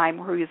of time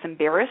where he was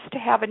embarrassed to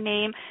have a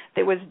name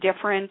that was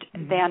different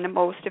than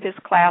most of his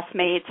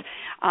classmates,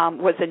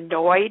 was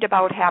annoyed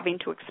about having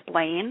to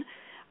explain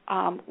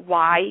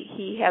why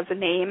he has a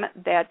name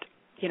that,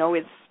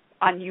 is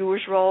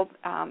unusual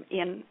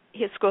in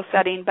his school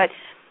setting. But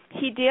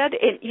he did,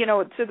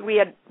 so we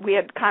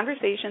had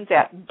conversations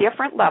at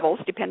different levels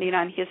depending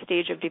on his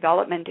stage of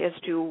development as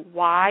to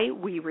why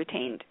we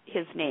retained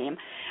his name.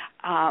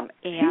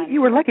 And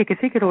you were lucky because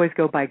he could always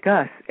go by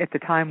Gus at the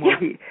time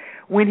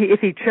if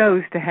he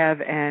chose to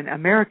have an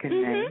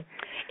American name.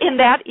 And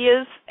that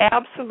is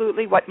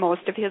absolutely what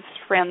most of his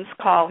friends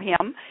call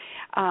him.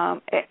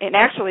 And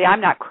actually,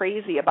 I'm not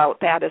crazy about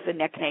that as a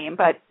nickname,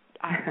 but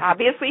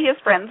obviously his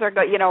friends are,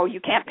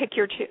 you can't pick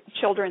your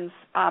children's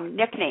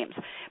nicknames.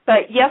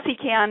 But yes, he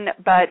can,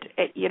 but,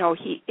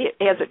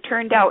 as it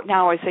turned out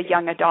now as a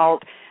young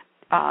adult,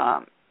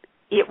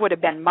 it would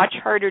have been much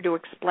harder to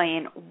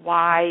explain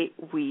why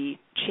we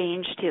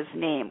changed his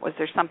name. Was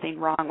there something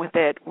wrong with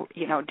it?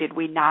 Did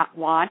we not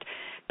want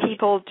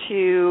people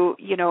to,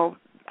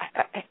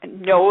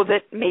 know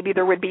that maybe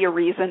there would be a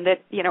reason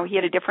that, he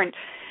had a different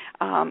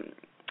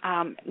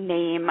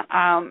name.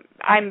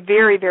 I'm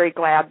very, very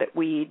glad that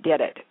we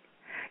did it.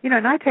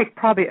 And I take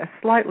probably a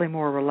slightly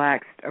more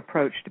relaxed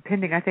approach,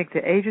 depending. I think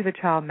the age of the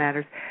child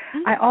matters.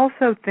 I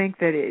also think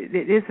that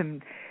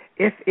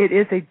if it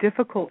is a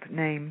difficult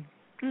name,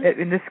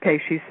 in this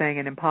case she's saying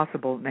an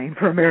impossible name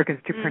for Americans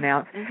to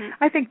pronounce,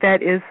 I think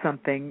that is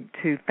something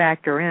to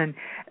factor in.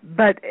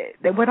 But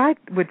what I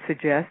would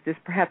suggest is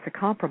perhaps a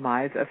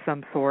compromise of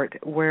some sort,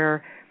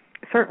 where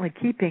certainly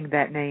keeping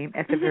that name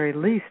at the very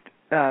least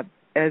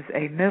as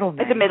a middle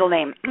name. As a middle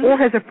name. Or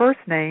as a first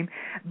name.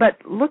 But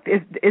look,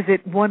 is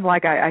it one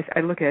like I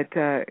look at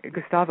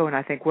Gustavo and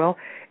I think, well,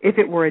 if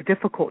it were a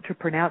difficult to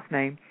pronounce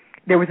name,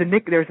 there's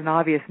an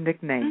obvious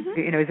nickname.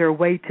 Is there a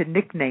way to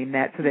nickname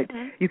that so that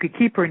you could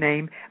keep her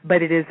name,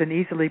 but it is an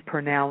easily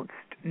pronounced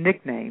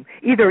nickname,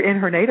 either in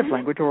her native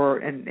language or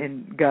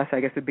in Gus, I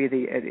guess would be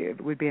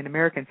an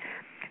American.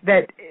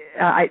 That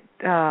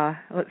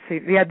let's see.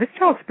 Yeah, this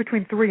child's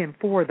between 3 and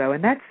 4 though,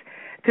 and that's,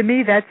 to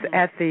me, that's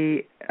at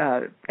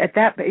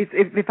that.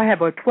 If I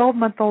have a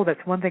 12-month-old,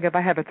 that's one thing. If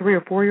I have a 3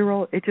 or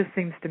 4-year-old, it just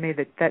seems to me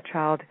that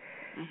child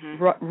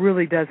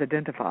really does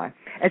identify,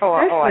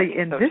 especially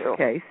in this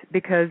case,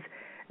 because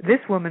this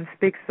woman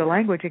speaks the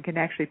language and can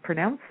actually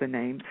pronounce the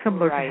name,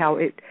 similar to how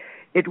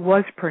it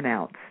was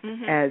pronounced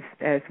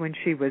as when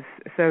she was.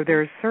 So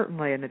there's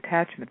certainly an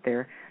attachment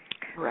there.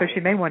 So she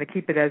may want to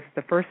keep it as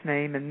the first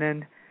name, and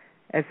then,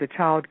 as the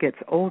child gets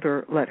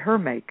older, let her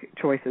make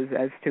choices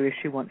as to if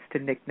she wants to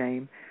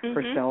nickname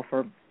herself,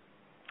 or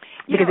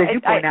because as you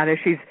point out, if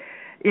she's,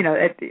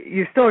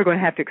 you still are going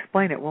to have to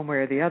explain it one way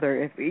or the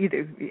other,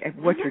 if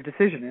what your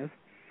decision is.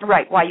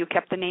 Right, why you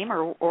kept the name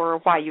or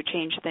why you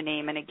changed the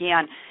name. And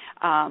again,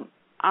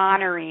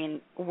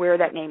 honoring where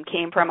that name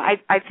came from.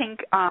 I think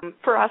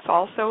for us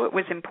also it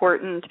was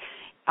important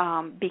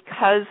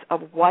because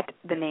of what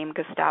the name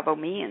Gustavo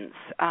means,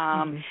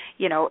 and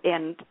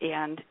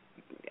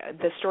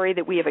the story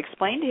that we have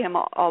explained to him,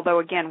 although,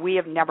 again, we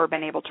have never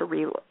been able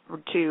to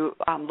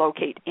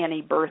locate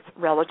any birth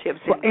relatives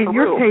in Peru. In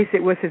your case,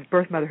 it was his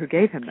birth mother who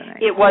gave him the name.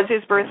 It was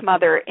his birth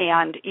mother,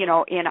 and,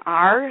 in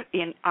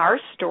our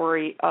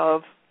story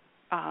of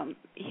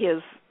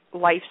his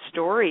life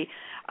story,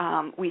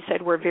 we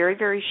said we're very,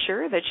 very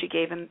sure that she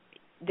gave him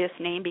this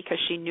name because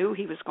she knew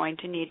he was going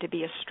to need to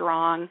be a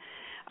strong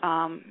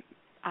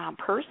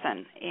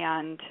person.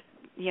 And,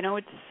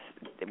 it's,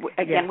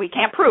 again, we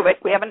can't prove it.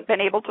 We haven't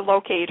been able to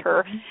locate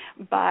her,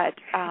 but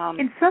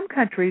in some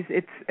countries,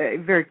 it's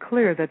very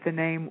clear that the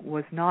name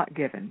was not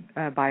given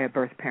by a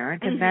birth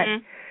parent, and that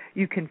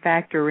you can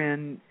factor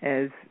in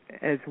as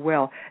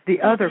well.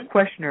 The other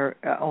questioner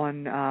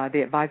on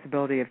the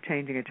advisability of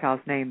changing a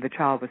child's name, the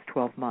child was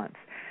 12 months.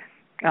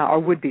 Or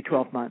would be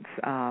 12 months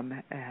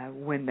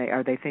when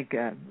they think.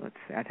 Let's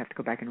see, I'd have to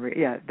go back and read.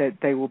 Yeah, that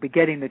they will be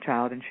getting the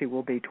child, and she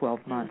will be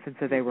 12 months, and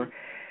so they were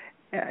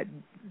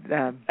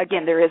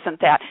Again, there isn't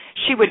that.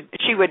 She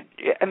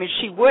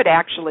would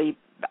actually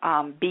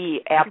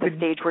be at the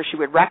stage where she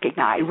would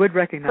recognize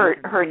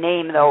her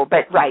name, though.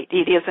 But right,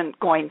 it isn't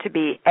going to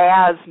be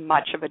as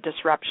much of a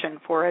disruption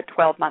for a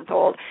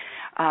 12-month-old.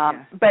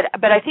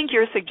 But I think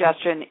your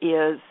suggestion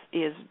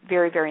is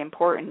very, very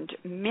important.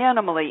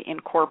 Minimally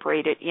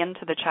incorporate it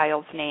into the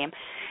child's name.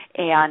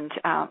 And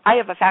I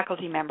have a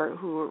faculty member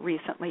who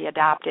recently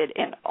adopted,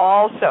 and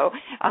also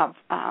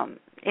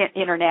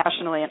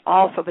internationally, and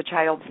also the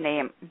child's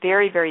name,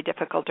 very, very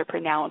difficult to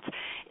pronounce.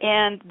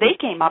 And they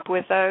came up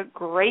with a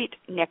great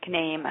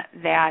nickname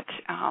that,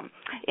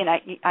 and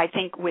I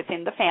think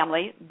within the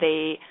family,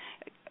 they,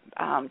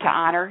 to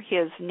honor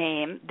his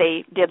name,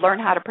 they did learn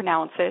how to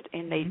pronounce it,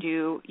 and they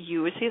do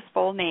use his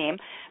full name,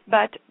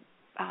 but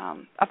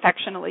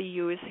affectionately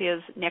use his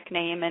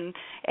nickname, and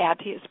at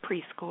his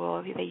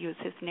preschool, they use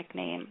his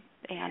nickname.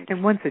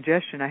 And one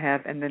suggestion I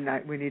have, and then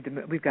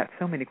we've got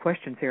so many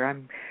questions here.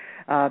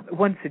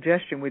 One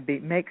suggestion would be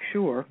make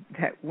sure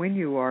that when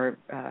you are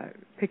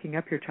picking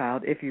up your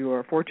child, if you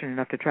are fortunate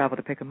enough to travel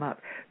to pick them up,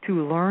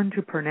 to learn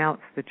to pronounce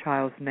the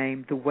child's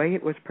name the way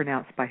it was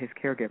pronounced by his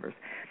caregivers.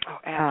 Oh,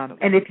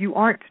 absolutely. And if you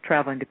aren't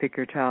traveling to pick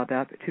your child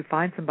up, to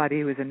find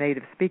somebody who is a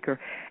native speaker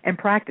and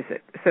practice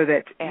it so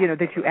that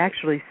that you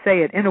actually say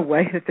it in a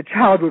way that the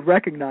child would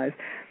recognize.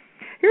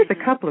 Here's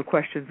a couple of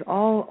questions,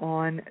 all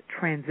on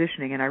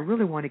transitioning, and I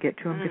really want to get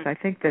to them because I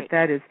think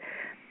that is,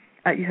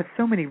 you have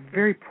so many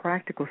very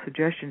practical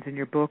suggestions in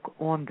your book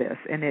on this,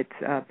 and it's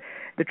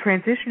the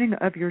transitioning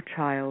of your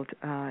child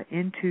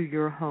into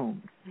your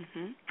home.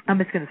 I'm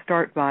just going to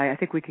start by, I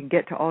think we can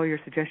get to all your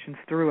suggestions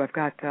through. I've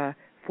got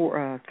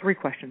three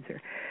questions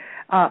here.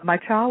 My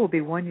child will be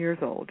 1 year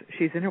old.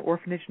 She's in an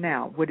orphanage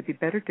now. Would it be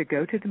better to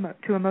go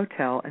to a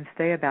motel and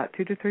stay about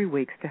 2 to 3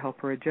 weeks to help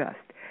her adjust?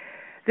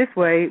 This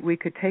way, we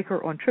could take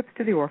her on trips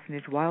to the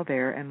orphanage while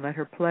there and let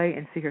her play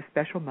and see her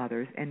special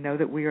mothers and know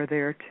that we are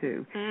there,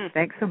 too.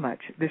 Thanks so much.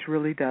 This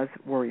really does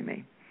worry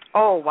me.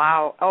 Oh,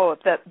 wow. Oh,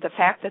 the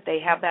fact that they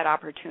have that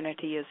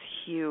opportunity is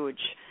huge.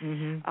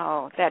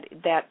 Oh, that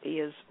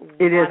is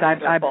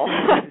wonderful.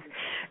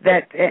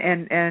 It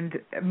is. And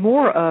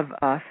more of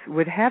us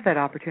would have that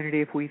opportunity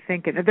if we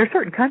think it. There are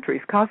certain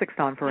countries,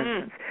 Kazakhstan, for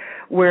instance,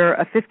 where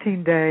a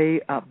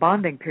 15-day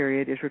bonding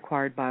period is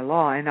required by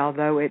law, and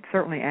although it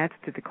certainly adds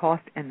to the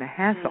cost and the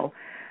hassle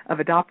of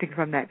adopting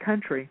from that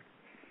country,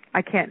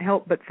 I can't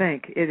help but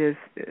think it is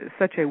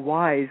such a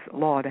wise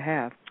law to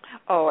have.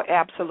 Oh,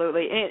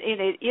 absolutely.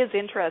 And it is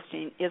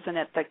interesting, isn't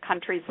it, the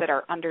countries that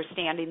are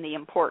understanding the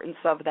importance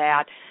of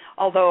that,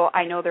 although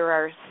I know there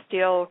are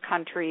still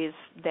countries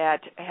that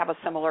have a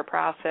similar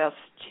process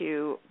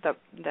to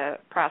the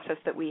process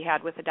that we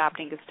had with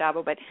adopting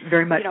Gustavo. But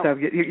very much so.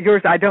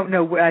 Yours, I don't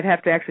know. I'd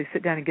have to actually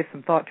sit down and give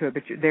some thought to it,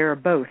 but there are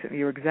both.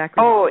 You're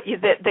exactly right.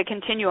 The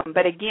continuum.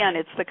 But again,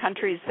 it's the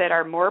countries that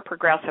are more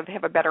progressive,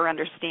 have a better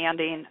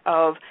understanding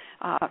of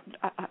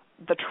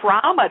the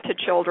trauma to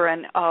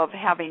children of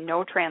having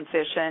no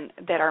transition,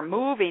 that are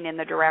moving in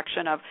the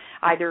direction of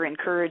either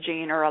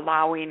encouraging or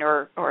allowing,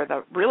 or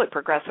the really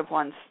progressive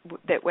ones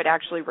that would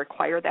actually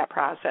require that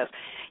process.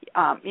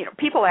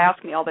 People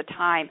ask me all the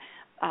time,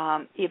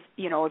 if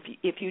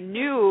you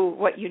knew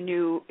what you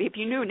knew, if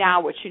you knew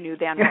now what you knew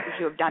then, what would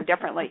you have done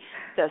differently?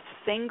 The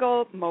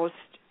single most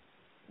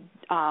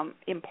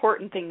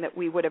important thing that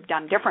we would have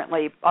done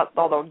differently,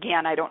 although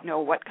again I don't know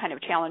what kind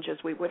of challenges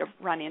we would have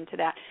run into,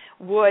 that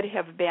would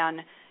have been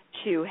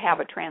to have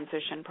a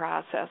transition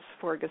process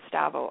for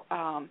Gustavo.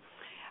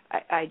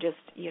 I just,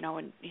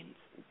 and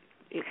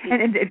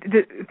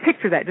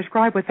picture that.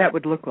 Describe what that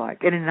would look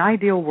like in an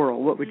ideal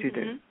world. What would you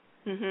do?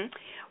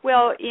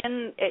 Well,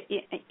 in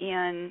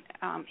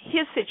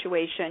his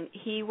situation,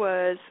 he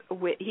was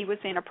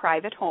in a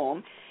private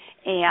home,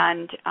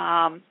 and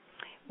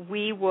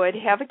we would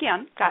have,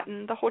 again,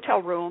 gotten the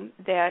hotel room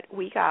that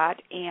we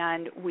got,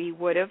 and we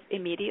would have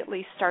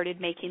immediately started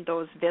making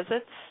those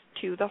visits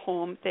to the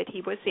home that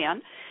he was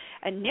in.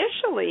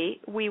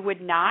 Initially, we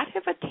would not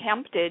have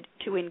attempted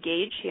to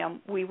engage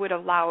him. We would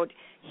have allowed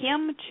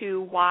him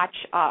to watch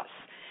us.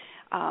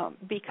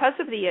 Because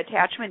of the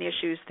attachment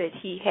issues that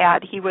he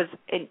had, he was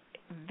a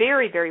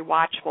very, very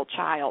watchful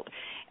child.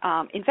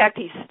 In fact,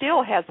 he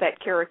still has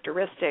that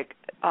characteristic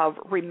of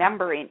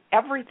remembering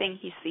everything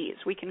he sees.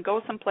 We can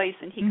go someplace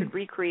and he could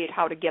recreate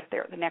how to get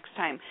there the next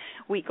time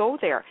we go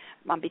there,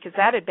 because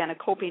that had been a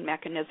coping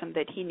mechanism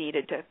that he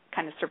needed to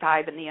kind of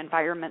survive in the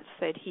environments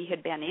that he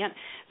had been in.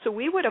 So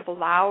we would have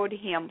allowed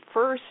him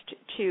first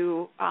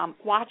to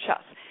watch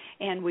us,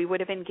 and we would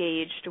have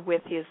engaged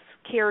with his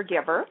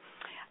caregiver,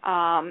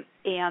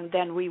 and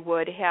then we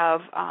would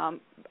have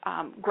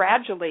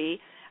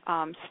gradually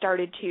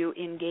started to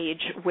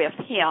engage with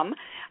him.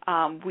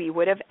 We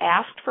would have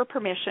asked for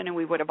permission, and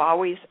we would have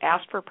always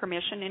asked for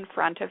permission in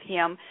front of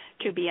him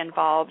to be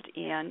involved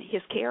in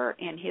his care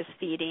and his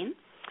feeding.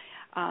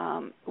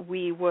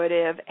 We would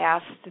have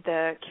asked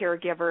the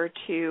caregiver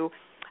to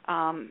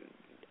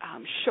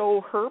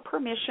show her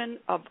permission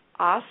of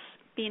us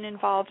being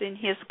involved in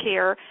his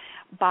care.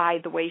 by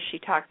the way she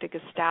talked to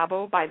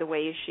Gustavo, by the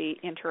way she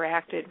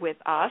interacted with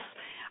us,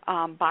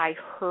 by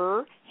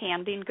her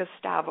handing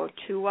Gustavo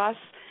to us.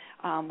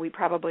 We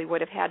probably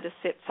would have had to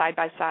sit side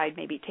by side,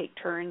 maybe take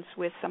turns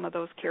with some of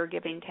those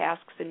caregiving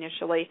tasks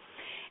initially,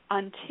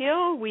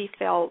 until we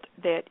felt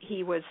that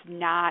he was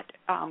not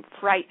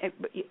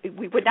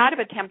we would not have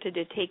attempted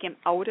to take him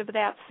out of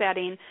that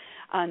setting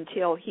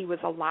until he was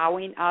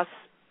allowing us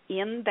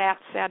in that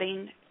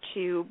setting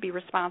to be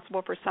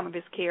responsible for some of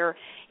his care,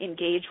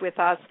 engage with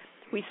us.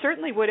 We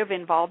certainly would have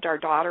involved our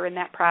daughter in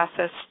that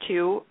process,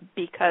 too,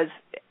 because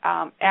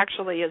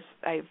actually, as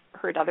I've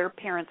heard other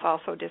parents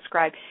also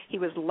describe, he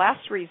was less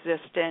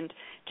resistant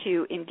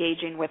to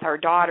engaging with our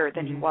daughter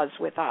than he was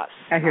with us.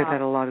 I hear that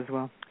a lot as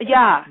well.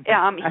 Yeah.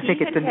 I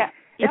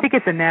think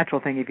it's a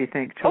natural thing if you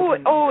think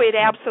children. Oh, it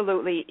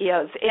absolutely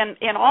is.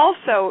 And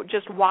also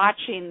just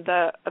watching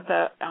the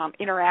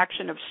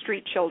interaction of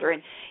street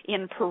children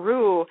in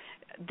Peru,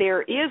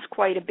 there is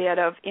quite a bit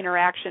of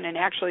interaction and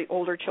actually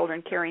older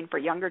children caring for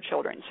younger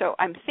children. So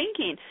I'm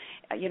thinking,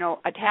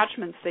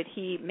 attachments that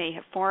he may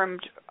have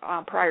formed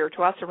prior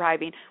to us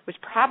arriving was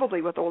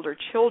probably with older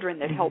children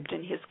that helped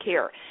in his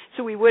care.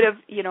 So we would have,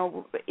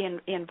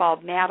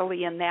 involved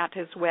Natalie in that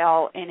as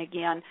well. And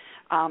again,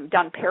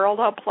 done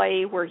parallel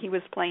play where he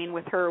was playing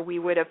with her. We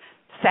would have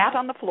sat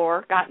on the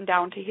floor, gotten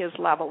down to his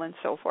level, and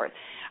so forth.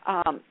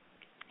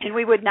 And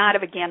we would not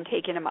have, again,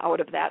 taken him out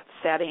of that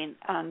setting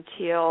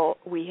until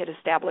we had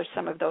established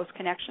some of those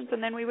connections.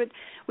 And then we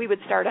would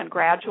start on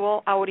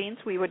gradual outings.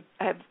 We would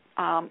have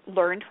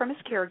learned from his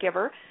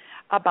caregiver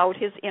about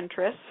his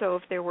interests. So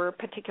if there were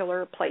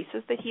particular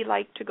places that he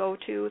liked to go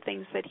to,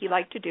 things that he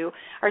liked to do.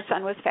 Our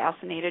son was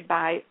fascinated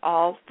by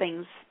all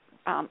things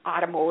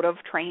automotive,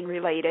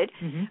 train-related.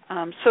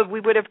 So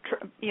we would have,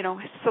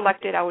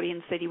 selected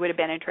outings that he would have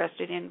been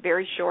interested in,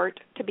 very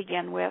short to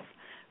begin with,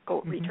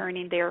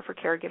 returning there for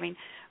caregiving.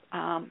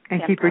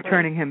 And keep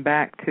returning him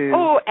back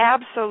to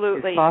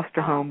absolutely. his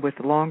foster home with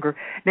longer.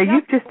 Now,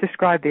 you've just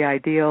described the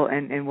ideal,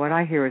 and what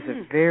I hear is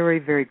a very,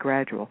 very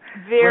gradual.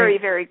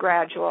 Very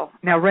gradual.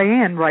 Now,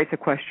 Rayanne writes a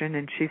question,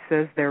 and she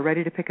says they're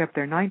ready to pick up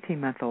their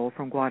 19-month-old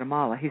from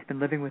Guatemala. He's been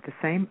living with the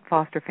same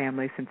foster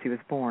family since he was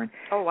born.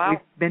 Oh, wow.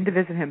 We've been to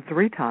visit him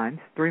 3 times,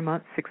 3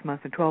 months, 6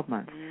 months, and 12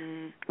 months.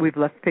 We've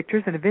left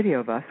pictures and a video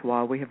of us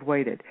while we have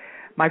waited.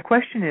 My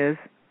question is,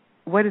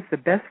 what is the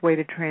best way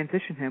to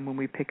transition him when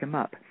we pick him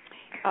up?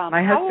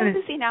 How old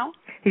is he now?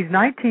 He's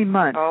 19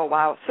 months. Oh,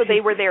 wow. So they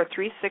were there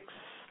 3, 6,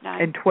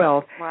 9. And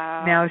 12.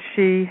 Wow. Now,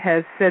 she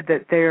has said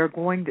that they're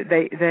going to,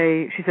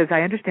 she says, I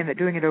understand that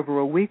doing it over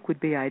a week would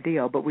be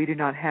ideal, but we do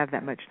not have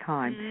that much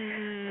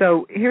time.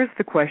 So here's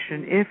the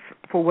question. If,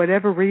 for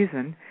whatever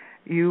reason,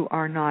 you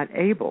are not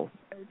able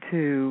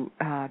to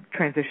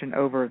transition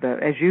over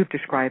as you've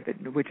described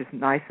it, which is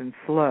nice and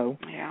slow.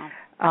 Yeah.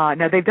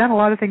 Now they've done a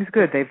lot of things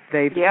good. They've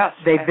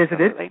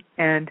visited,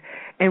 and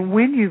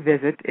when you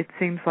visit, it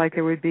seems like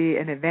there would be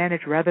an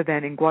advantage rather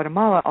than in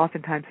Guatemala.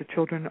 Oftentimes the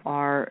children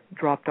are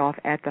dropped off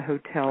at the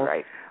hotel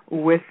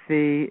with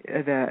the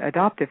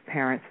adoptive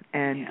parents.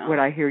 And what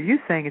I hear you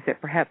saying is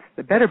that perhaps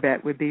the better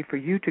bet would be for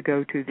you to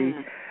go to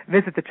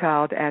visit the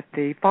child at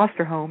the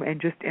foster home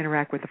and just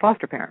interact with the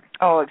foster parent.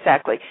 Oh,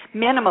 exactly.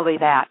 Minimally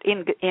that.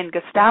 In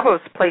Gustavo's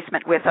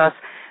placement with us,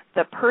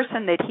 the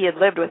person that he had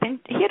lived with, and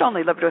he had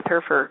only lived with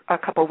her for a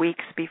couple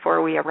weeks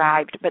before we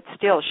arrived, but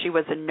still she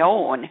was a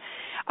known.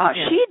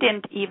 She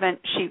didn't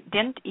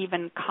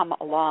even come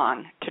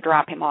along to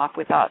drop him off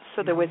with us.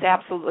 So there was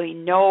absolutely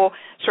no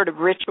sort of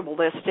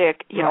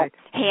ritualistic,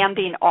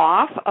 handing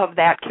off of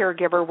that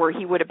caregiver where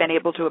he would have been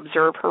able to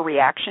observe her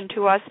reaction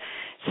to us.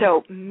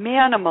 So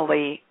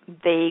minimally,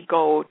 they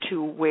go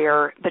to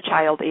where the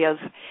child is,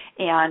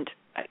 and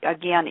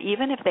again,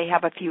 even if they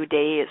have a few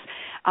days,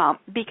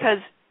 because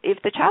if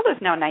the child is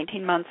now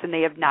 19 months and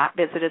they have not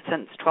visited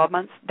since 12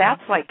 months, that's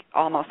like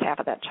almost half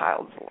of that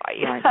child's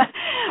life. Right.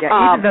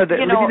 Yeah, even though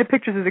looking at the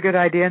pictures is a good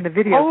idea and the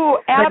video. Oh,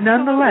 absolutely.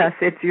 But nonetheless,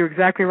 you're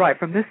exactly right.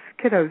 From this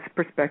kiddo's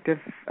perspective,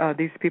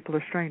 these people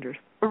are strangers.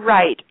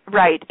 Right.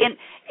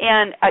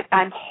 And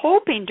I'm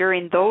hoping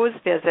during those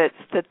visits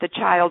that the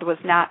child was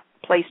not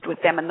placed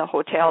with them in the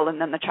hotel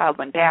and then the child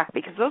went back,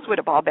 because those would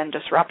have all been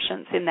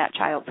disruptions in that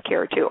child's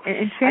care too.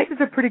 And chances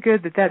are pretty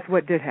good that that's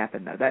what did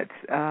happen, though.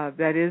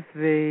 That is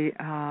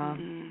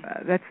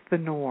that's the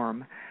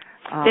norm.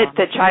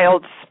 The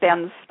child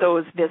spends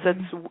those visits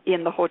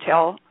in the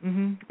hotel.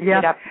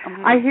 Yeah,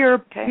 I hear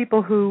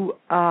people who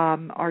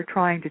are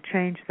trying to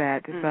change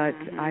that, but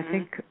I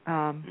think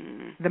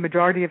the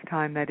majority of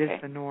time that is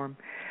the norm.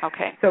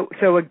 Okay. So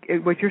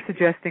what you're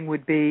suggesting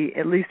would be,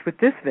 at least with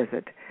this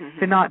visit,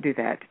 to not do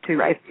that.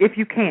 If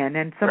you can,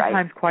 and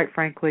sometimes, quite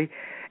frankly,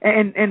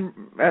 and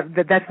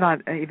that's not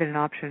even an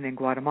option in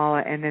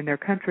Guatemala. And in their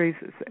countries,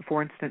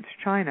 for instance,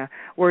 China,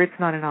 where it's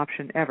not an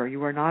option ever.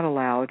 You are not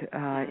allowed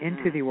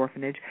into the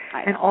orphanage.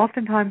 And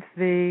oftentimes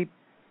the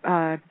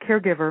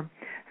caregiver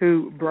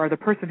or the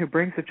person who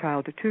brings the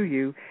child to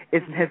you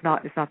is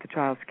not the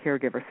child's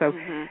caregiver. So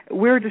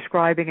we're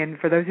describing, and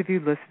for those of you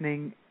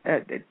listening,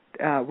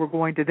 we're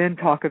going to then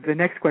talk of the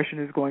next question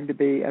is going to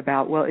be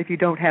about, well, if you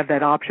don't have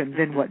that option,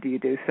 then what do you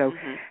do? So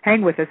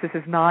hang with us. This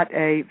is not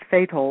a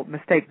fatal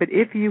mistake, but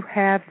if you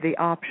have the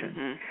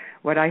option,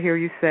 what I hear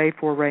you say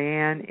for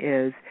Rayanne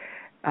is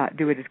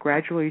do it as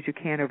gradually as you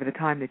can over the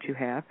time that you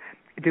have.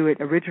 Do it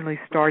originally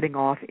starting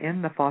off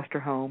in the foster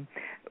home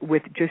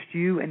with just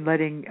you and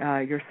letting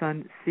your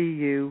son see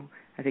you.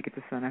 I think it's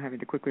a son. I'm having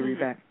to quickly read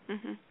back.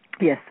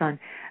 Yes, son.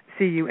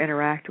 See you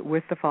interact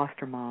with the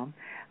foster mom.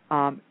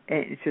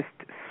 It's just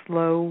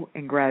slow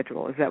and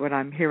gradual. Is that what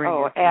I'm hearing?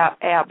 Oh,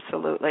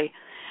 absolutely.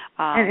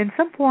 And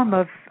some form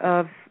of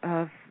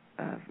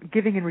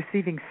giving and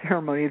receiving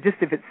ceremony. Just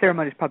if it's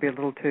ceremony, is probably a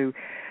little too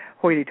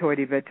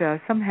hoity-toity, but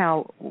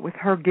somehow with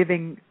her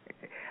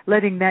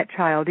letting that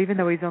child, even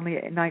though he's only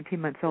 19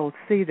 months old,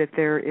 see that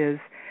there is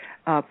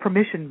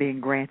permission being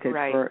granted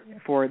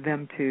for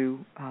them to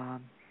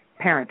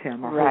parent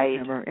him or hold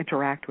him or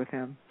interact with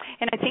him.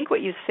 And I think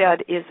what you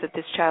said is that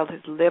this child has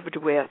lived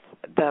with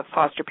the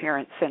foster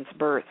parent since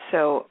birth.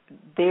 So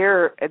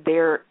there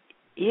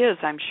is,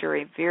 I'm sure,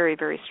 a very,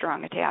 very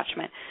strong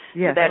attachment.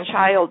 Yes. That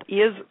child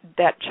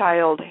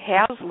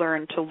has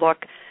learned to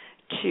look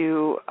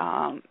to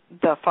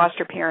the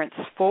foster parents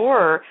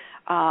for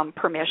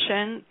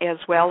permission, as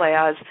well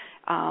as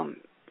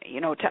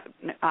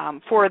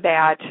for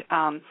that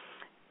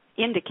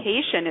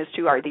indication as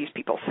to, are these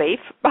people safe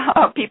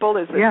people?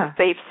 Is this a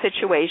safe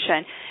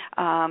situation?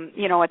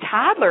 A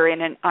toddler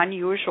in an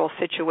unusual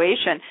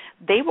situation,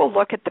 they will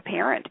look at the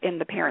parent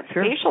and the parent's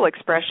facial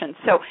expression.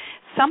 So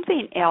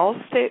something else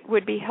that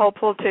would be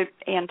helpful to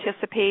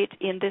anticipate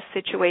in this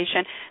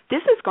situation,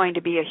 this is going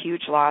to be a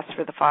huge loss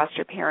for the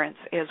foster parents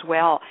as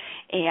well,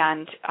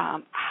 and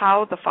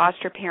how the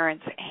foster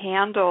parents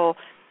handle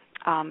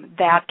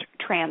that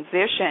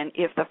transition.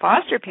 If the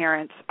foster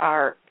parents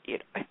are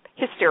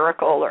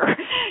hysterical or,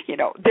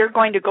 they're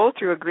going to go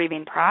through a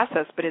grieving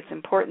process, but it's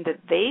important that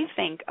they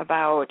think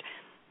about,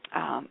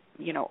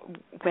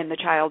 when the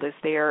child is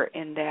there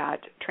and that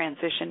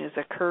transition is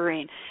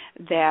occurring,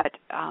 that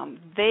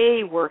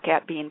they work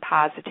at being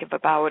positive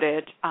about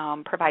it,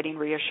 providing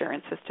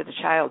reassurances to the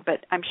child.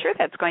 But I'm sure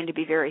that's going to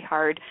be very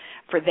hard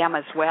for them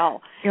as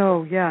well.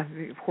 Oh, yeah,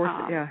 of course,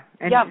 yeah.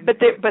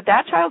 But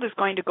that child is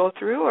going to go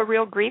through a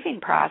real grieving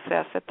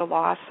process at the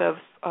loss of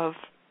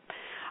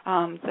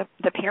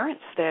the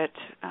parents that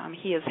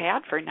he has had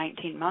for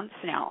 19 months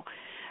now.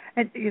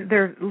 And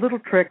there are little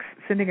tricks,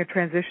 sending a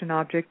transition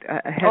object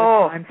ahead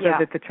of time so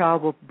that the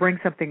child will bring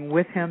something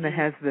with him that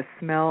has the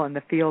smell and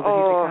the feel that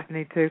he's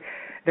accompanied to.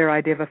 Their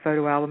idea of a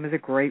photo album is a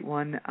great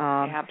one.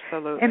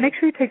 Absolutely. And make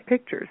sure you take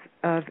pictures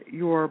of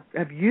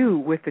you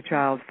with the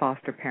child's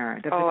foster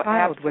parent, of the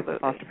child with the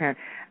foster parent.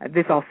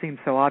 This all seems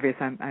so obvious.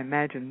 I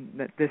imagine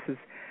that this is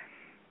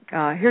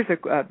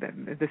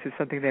this is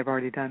something they've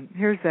already done.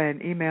 Here's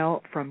an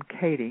email from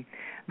Katie.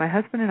 My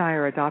husband and I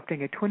are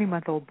adopting a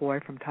 20-month-old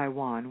boy from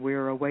Taiwan. We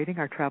are awaiting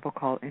our travel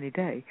call any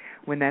day.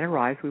 When that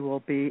arrives, we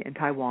will be in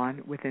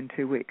Taiwan within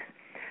 2 weeks.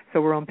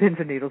 So we're on pins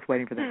and needles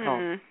waiting for that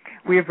call.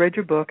 We have read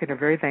your book and are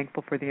very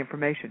thankful for the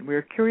information. We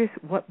are curious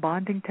what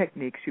bonding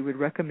techniques you would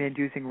recommend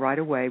using right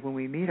away when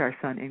we meet our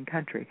son in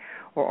country,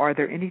 or are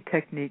there any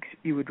techniques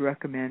you would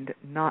recommend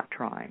not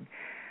trying?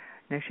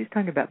 Now, she's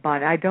talking about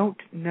bonding. I don't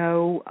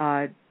know.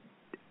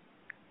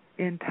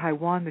 In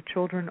Taiwan, the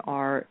children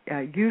are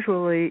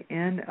usually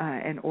in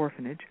an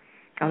orphanage,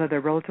 although they're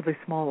relatively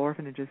small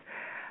orphanages.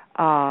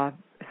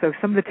 So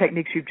some of the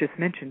techniques you've just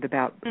mentioned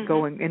about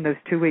going in those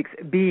 2 weeks,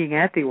 being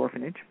at the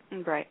orphanage.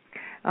 Right.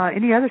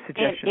 Any other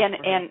suggestions?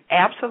 And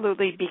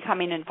absolutely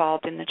becoming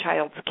involved in the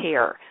child's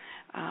care,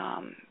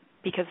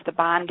 because the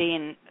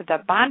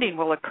bonding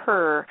will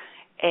occur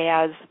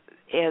as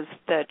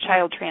the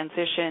child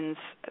transitions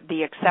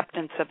the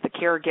acceptance of the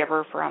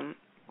caregiver from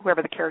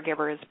whoever the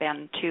caregiver has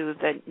been to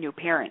the new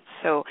parents.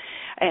 So,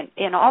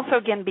 and also,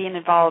 again, being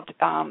involved,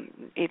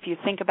 if you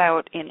think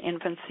about in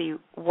infancy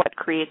what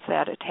creates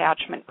that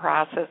attachment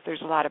process,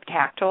 there's a lot of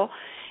tactile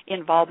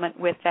involvement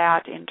with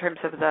that in terms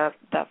of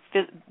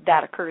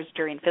that occurs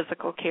during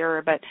physical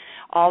care, but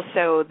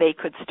also they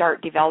could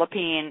start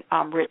developing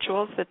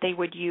rituals that they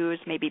would use,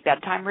 maybe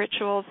bedtime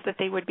rituals that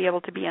they would be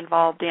able to be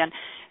involved in,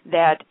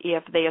 that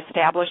if they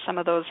establish some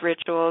of those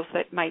rituals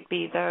that might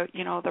be the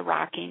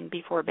rocking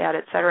before bed,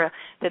 et cetera,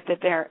 that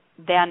they're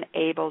then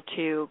able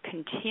to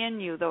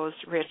continue those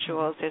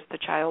rituals as the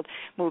child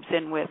moves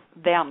in with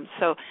them.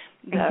 So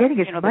getting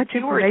as much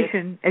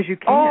information as you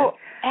can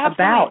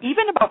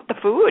even about the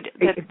food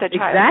that the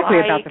child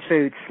likes. About the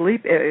food,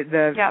 sleep,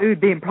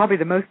 food being probably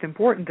the most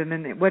important, and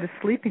then what a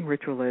sleeping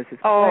ritual is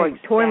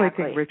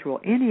toileting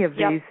ritual, any of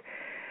these,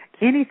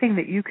 anything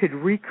that you could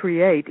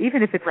recreate,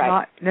 even if it's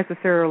not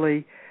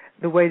necessarily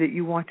the way that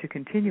you want to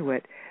continue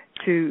it.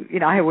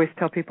 I always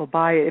tell people,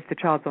 if the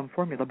child's on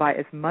formula, buy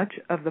as much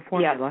of the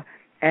formula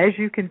as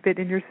you can fit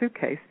in your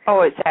suitcase.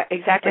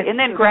 Exactly. And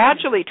then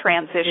gradually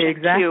transition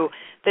to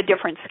the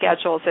different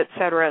schedules, et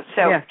cetera.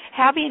 So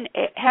having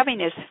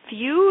as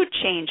few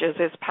changes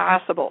as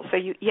possible. So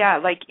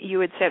like you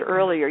had said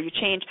earlier, you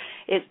change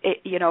it,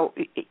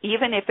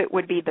 even if it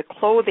would be the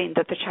clothing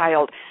that the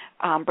child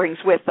brings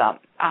with them.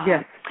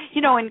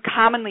 And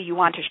commonly you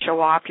want to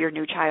show off your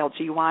new child,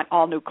 so you want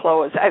all new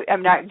clothes.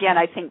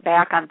 I think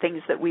back on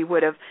things that we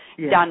would have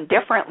done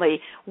differently.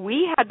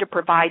 We had to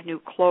provide new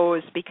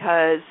clothes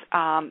because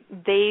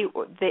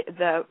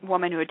the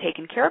woman who had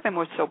taken care of him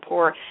was so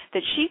poor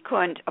that she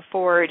couldn't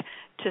afford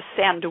to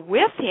send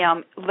with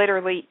him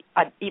literally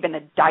even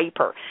a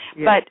diaper.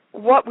 But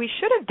what we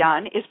should have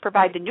done is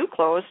provide the new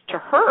clothes to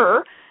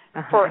her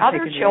for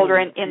other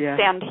children and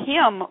send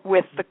him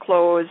with the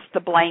clothes, the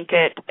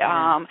blanket,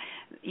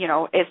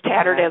 as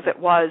tattered as it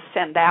was,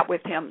 send that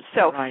with him.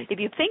 So if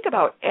you think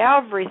about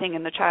everything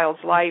in the child's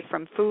life,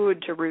 from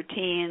food to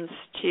routines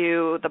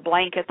to the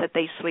blanket that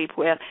they sleep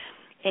with,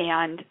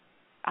 and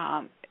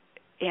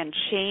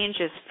change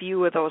as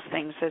few of those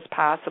things as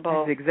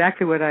possible. That is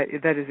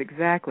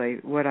exactly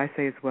what I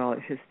say as well.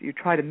 It's just you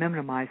try to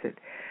minimize it.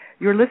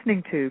 You're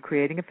listening to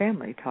Creating a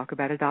Family, talk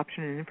about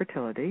adoption and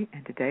infertility,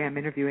 and today I'm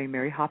interviewing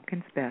Mary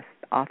Hopkins Best,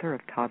 author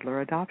of Toddler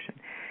Adoption.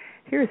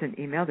 Here's an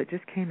email that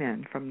just came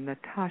in from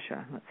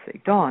Natasha. Let's see.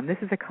 Dawn, this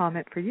is a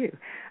comment for you.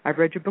 I've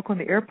read your book on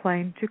the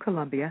airplane to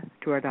Colombia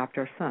to adopt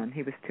our son.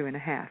 He was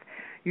 2.5.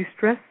 You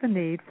stress the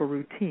need for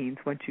routines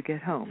once you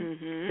get home.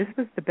 This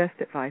was the best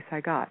advice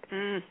I got.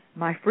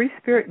 My free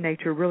spirit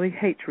nature really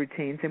hates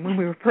routines, and when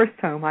we were first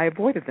home, I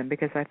avoided them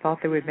because I thought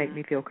they would make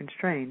me feel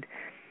constrained.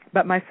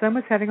 But my son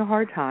was having a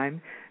hard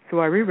time, so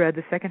I reread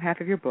the second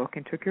half of your book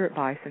and took your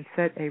advice and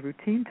set a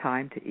routine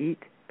time to eat,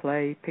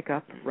 play, pick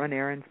up, run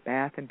errands,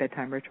 bath, and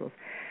bedtime rituals.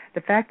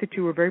 The fact that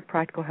you were very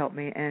practical helped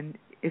me, and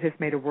it has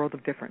made a world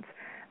of difference.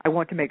 I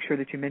want to make sure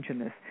that you mention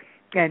this.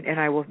 And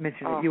I will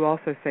mention it. You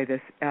also say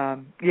this.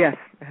 Yes,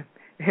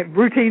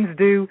 routines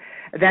do.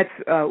 That's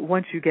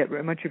once you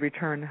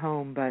return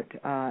home, but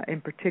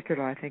in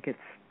particular, I think it's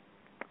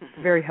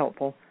very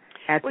helpful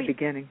at the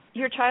beginning.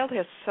 Your child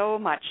has so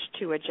much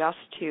to adjust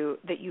to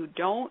that you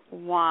don't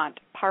want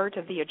part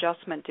of the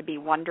adjustment to be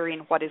wondering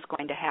what is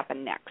going to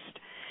happen next.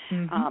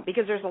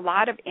 Because there's a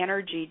lot of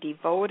energy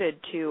devoted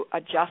to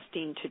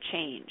adjusting to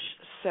change.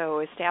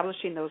 So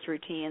establishing those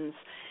routines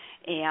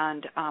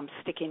and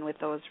sticking with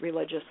those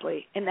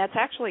religiously. And that's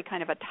actually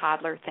kind of a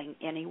toddler thing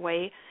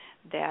anyway,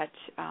 that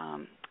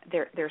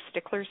they're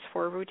sticklers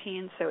for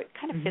routines, so it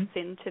kind of fits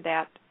into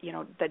that,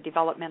 the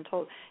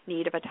developmental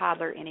need of a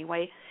toddler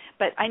anyway.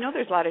 But I know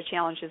there's a lot of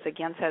challenges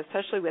against that,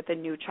 especially with a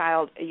new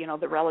child.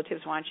 The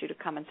relatives want you to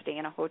come and stay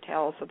in a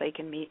hotel so they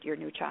can meet your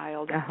new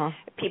child.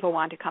 People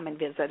want to come and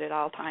visit at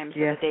all times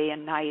of the day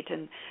and night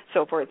and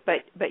so forth.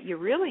 But you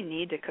really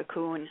need to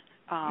cocoon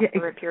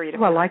for a period of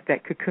time. Well, I like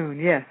that cocoon,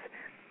 yes.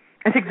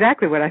 That's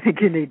exactly what I think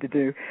you need to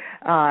do.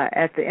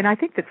 And I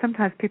think that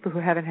sometimes people who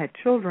haven't had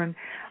children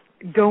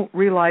don't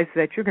realize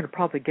that you're going to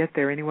probably get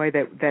there anyway,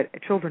 that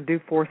children do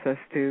force us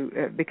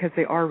to, because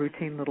they are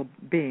routine little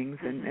beings,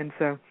 and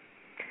so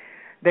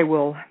they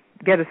will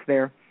get us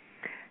there.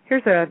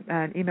 Here's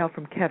an email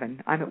from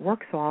Kevin. I'm at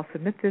work, so I'll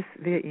submit this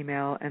via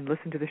email and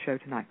listen to the show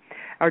tonight.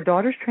 Our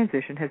daughter's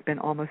transition has been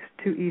almost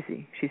too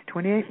easy. She's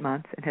 28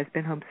 months and has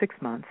been home 6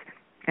 months,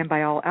 and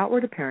by all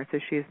outward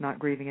appearances, she is not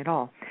grieving at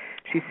all.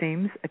 She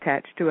seems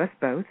attached to us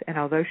both, and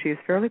although she is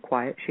fairly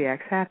quiet, she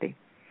acts happy.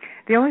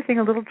 The only thing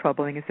a little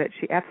troubling is that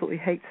she absolutely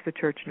hates the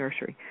church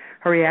nursery.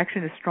 Her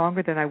reaction is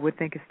stronger than I would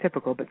think is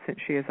typical, but since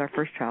she is our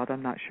first child,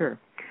 I'm not sure.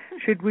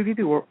 Should we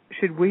be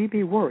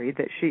worried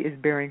that she is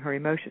bearing her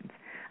emotions?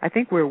 I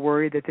think we're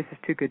worried that this is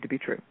too good to be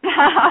true.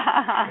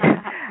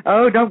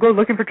 Oh, don't go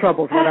looking for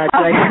trouble, is what I'd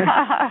say.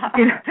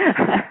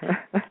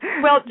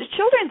 Well,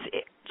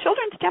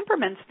 children's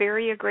temperaments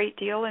vary a great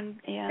deal, and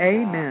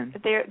Amen.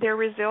 Their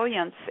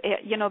resilience.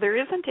 There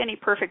isn't any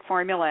perfect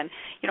formula, and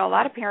a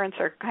lot of parents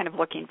are kind of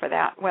looking for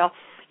that. Well,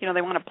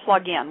 they want to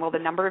plug in. Well, the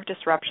number of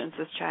disruptions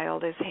this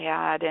child has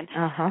had, and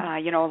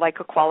like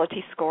a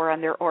quality score on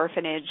their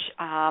orphanage.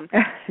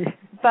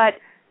 But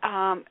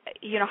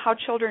how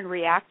children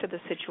react to the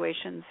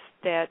situations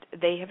that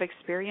they have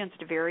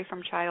experienced vary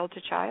from child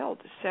to child.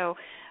 So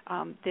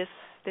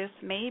this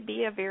may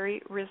be a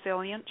very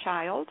resilient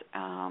child.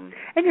 And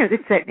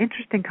it's that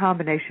interesting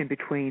combination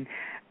between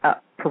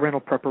parental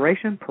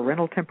preparation,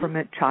 parental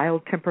temperament,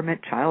 child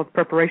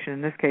preparation.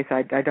 In this case,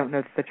 I don't know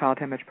if the child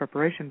had much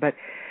preparation, but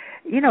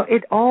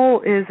it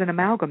all is an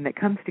amalgam that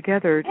comes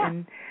together,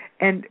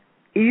 and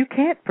you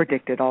can't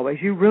predict it always.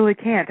 You really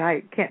can't.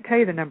 I can't tell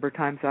you the number of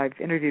times I've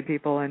interviewed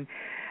people, and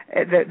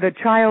the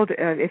child,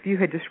 if you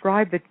had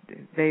described that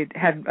they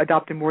had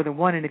adopted more than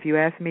one, and if you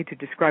asked me to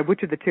describe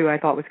which of the two I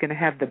thought was going to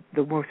have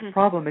the most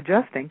problem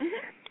adjusting,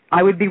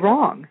 I would be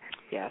wrong.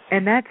 Yes.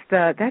 And that's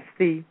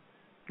the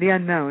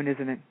unknown,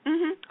 isn't it?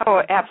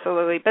 Oh,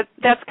 absolutely. But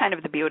that's kind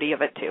of the beauty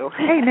of it, too.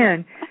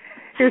 Amen.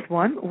 Here's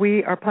one.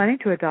 We are planning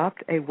to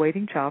adopt a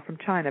waiting child from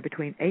China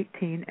between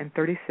 18 and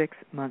 36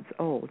 months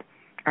old.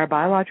 Our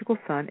biological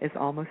son is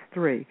almost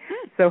 3,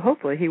 so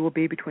hopefully he will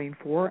be between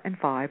 4 and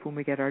 5 when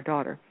we get our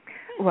daughter.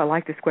 I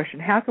like this question.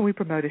 How can we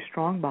promote a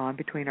strong bond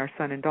between our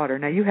son and daughter?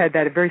 Now, you had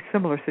that a very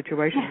similar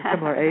situation,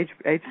 similar age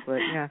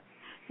split, yeah.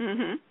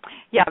 Mm-hmm.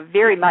 Yeah,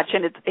 very much,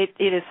 and it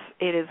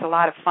is a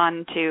lot of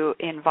fun to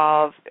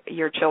involve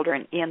your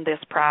children in this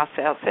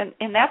process,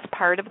 and that's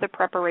part of the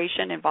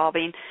preparation,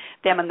 involving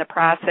them in the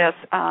process.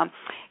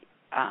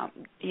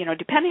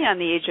 Depending on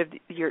the age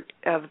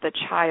of the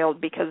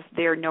child, because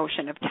their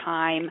notion of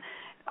time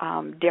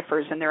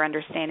differs and their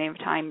understanding of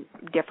time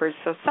differs.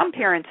 So some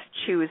parents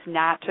choose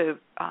not to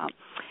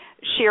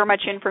share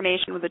much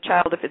information with the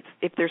child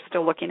if they're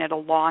still looking at a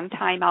long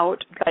time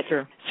out. But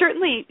sure.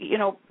 Certainly,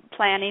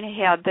 planning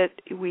ahead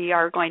that we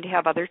are going to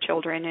have other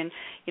children and,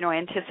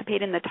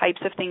 anticipating the types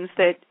of things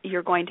that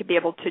you're going to be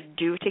able to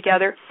do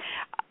together,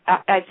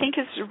 I think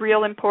is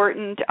real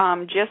important,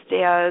 just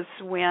as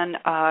when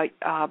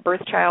a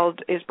birth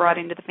child is brought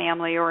into the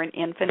family or an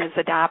infant is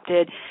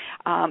adopted,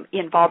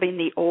 involving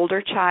the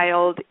older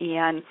child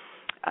in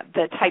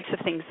the types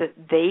of things that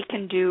they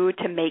can do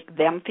to make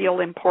them feel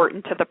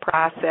important to the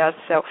process.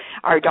 So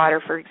our daughter,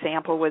 for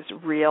example, was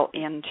real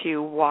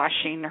into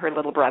washing her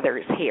little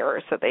brother's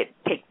hair, so they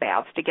take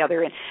baths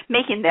together and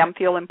making them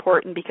feel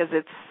important, because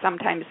it's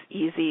sometimes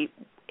easy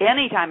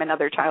anytime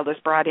another child is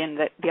brought in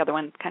that the other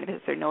one kind of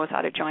has their nose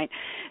out of joint.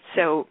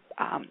 So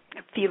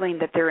feeling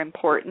that they're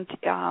important.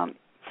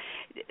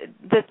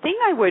 The thing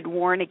I would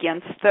warn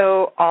against,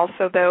 though,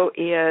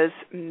 is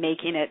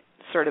making it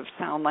sort of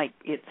sound like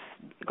it's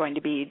going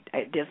to be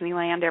at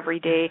Disneyland every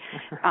day.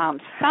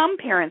 Some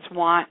parents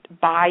want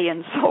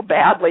buy-in so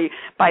badly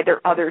by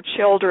their other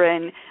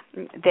children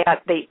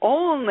that they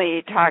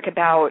only talk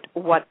about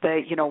what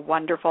the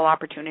wonderful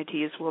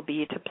opportunities will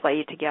be to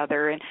play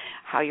together, and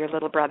how your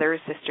little brother or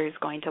sister is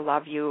going to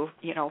love you,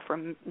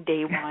 from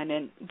day one,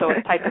 and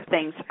those type of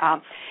things.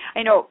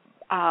 I know.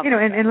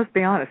 And let's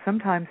be honest.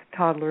 Sometimes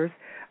toddlers.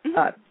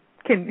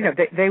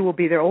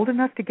 They're old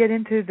enough to get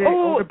into the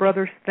older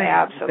brother's thing.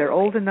 Absolutely. They're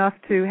old enough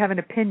to have an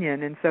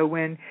opinion, and so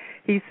when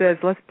he says,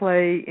 let's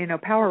play,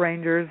 Power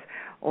Rangers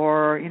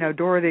or,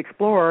 Dora the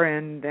Explorer,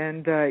 and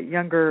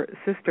younger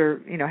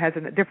sister, has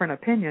a different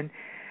opinion,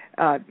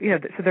 so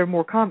they're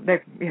more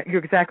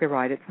you're exactly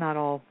right. It's not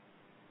all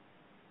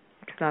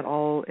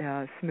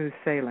smooth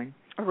sailing.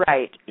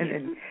 Right.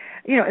 And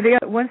the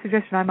one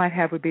suggestion I might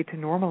have would be to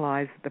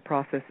normalize the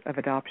process of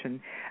adoption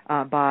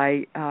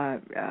by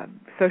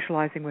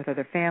socializing with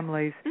other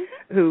families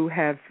who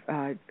have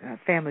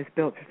families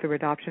built through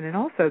adoption. And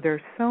also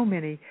there's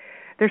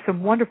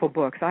some wonderful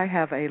books. I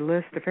have a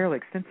fairly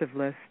extensive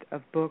list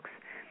of books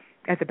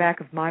at the back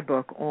of my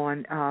book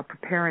on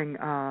preparing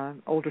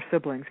older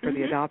siblings for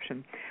the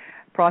adoption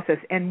process.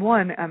 And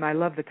one, I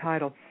love the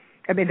title.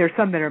 I mean, there's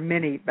some that are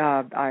many.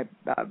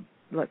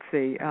 Let's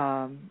see,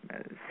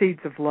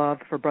 Seeds of Love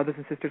for Brothers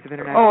and Sisters of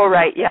International. Oh,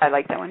 right. Yeah, I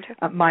like that one, too.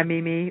 My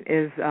Mimi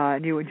is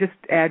new. Just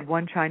add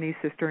one Chinese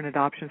sister and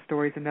adoption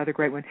story is another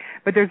great one.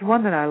 But there's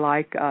one that I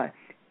like,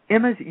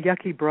 Emma's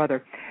Yucky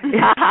Brother.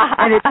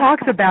 And it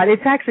talks about,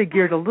 it's actually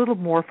geared a little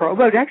more for,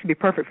 it'd actually be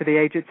perfect for the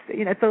age. It's,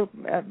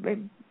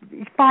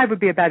 5 would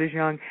be about as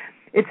young.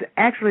 It's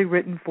actually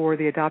written for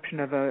the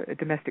adoption of a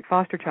domestic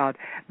foster child,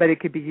 but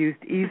it could be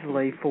used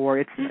easily for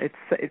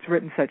it's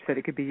written such that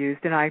it could be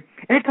used. And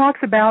it talks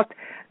about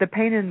the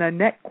pain in the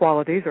neck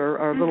qualities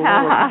or a little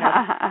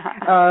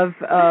lower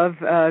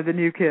of the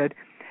new kid.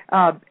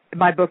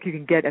 My book you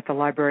can get at the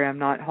library. I'm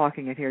not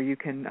hawking it here. You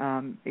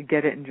can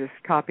get it and just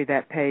copy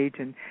that page.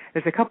 And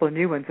there's a couple of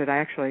new ones that I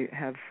actually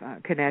have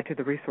can add to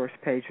the resource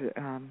page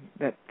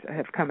that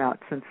have come out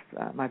since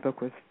my book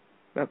was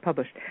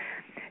published.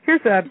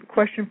 Here's a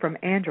question from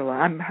Angela.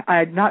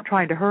 I'm not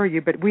trying to hurry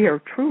you, but we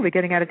are truly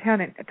getting out of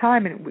time, and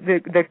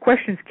the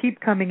questions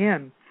keep coming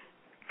in.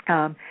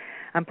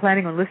 I'm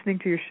planning on listening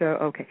to your show.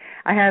 Okay.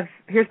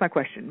 Here's my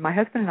question. My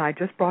husband and I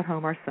just brought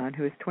home our son,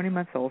 who is 20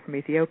 months old, from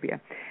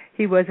Ethiopia.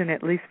 He was in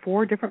at least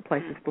 4 different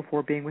places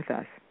before being with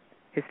us.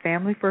 His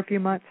family for a few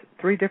months,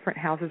 3 different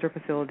houses or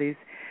facilities,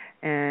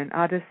 and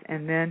Addis,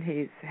 and then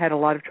he's had a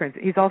lot of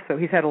he's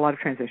had a lot of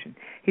transition.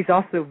 He's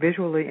also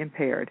visually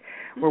impaired.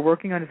 We're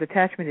working on his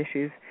attachment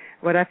issues.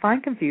 What I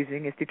find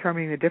confusing is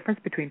determining the difference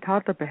between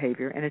toddler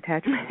behavior and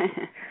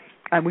attachment.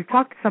 We've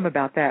talked some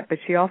about that, but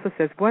she also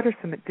says, what are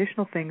some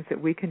additional things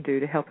that we can do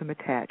to help him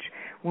attach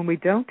when we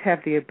don't have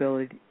the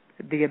ability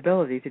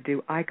to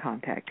do eye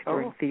contact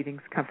during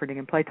feedings, comforting,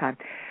 and playtime?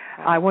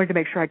 I wanted to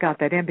make sure I got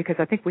that in because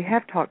I think we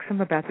have talked some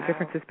about the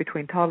differences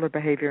between toddler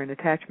behavior and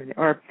attachment,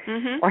 or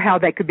how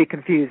that could be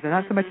confused, and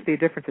not so much the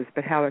differences,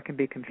 but how it can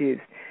be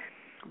confused.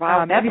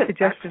 Wow, that's an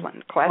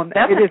excellent question.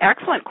 That's an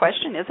excellent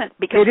question, isn't it?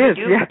 Because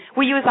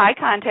we use eye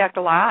contact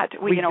a lot.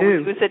 We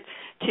use it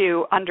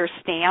to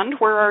understand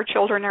where our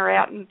children are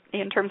at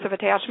in terms of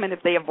attachment.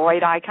 If they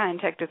avoid eye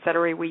contact, et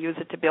cetera, we use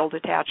it to build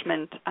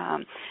attachment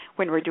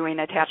when we're doing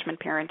attachment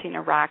parenting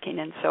or rocking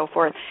and so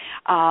forth.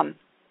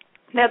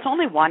 That's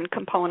only one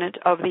component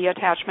of the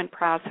attachment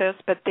process,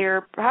 but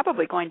they're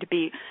probably going to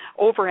be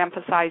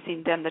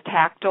overemphasizing then the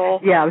tactile.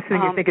 Yeah, I was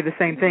thinking the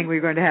same thing.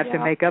 We're going to have to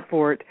make up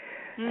for it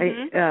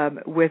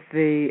with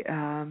the,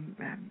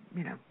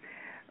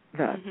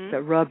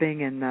 the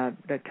rubbing and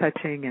the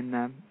touching and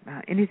the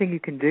anything you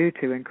can do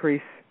to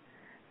increase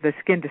the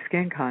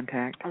skin-to-skin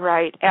contact.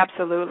 Right,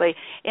 absolutely.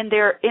 And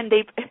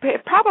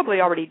they've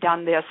probably already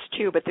done this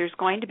too, but there's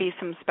going to be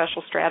some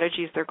special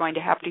strategies they're going to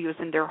have to use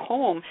in their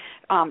home,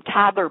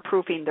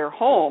 toddler-proofing their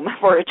home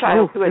for a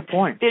child who is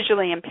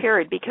visually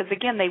impaired. Because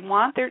again, they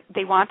want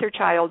their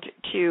child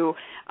to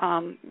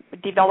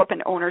develop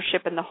an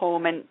ownership in the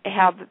home and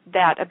have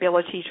that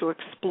ability to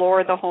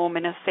explore the home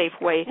in a safe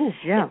way,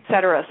 et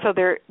cetera. So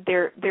there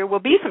will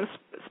be some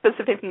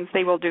specific things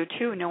they will do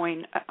too,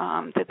 knowing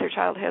that their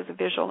child has a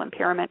visual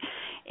impairment.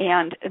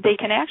 And they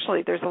can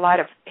actually, there's a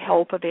lot of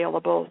help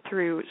available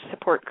through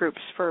support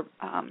groups for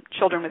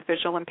children with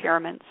visual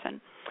impairments and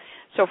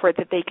so forth,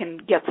 that they can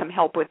get some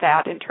help with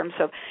that in terms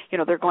of,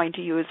 they're going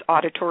to use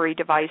auditory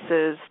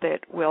devices that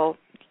will,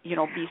 be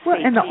safe. Well,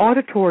 and the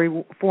auditory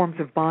forms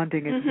of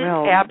bonding as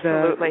well.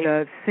 Absolutely.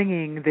 The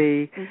singing,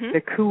 the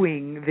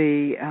cooing,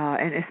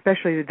 and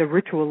especially the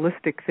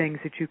ritualistic things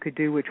that you could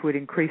do which would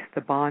increase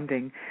the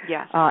bonding.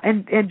 Yes.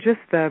 And just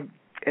the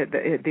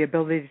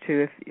ability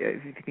to,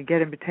 if you can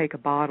get him to take a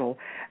bottle,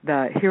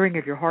 the hearing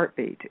of your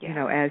heartbeat,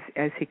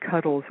 as he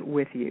cuddles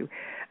with you.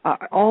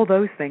 All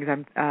those things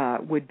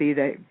would be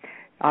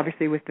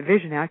obviously with the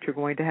vision out, you're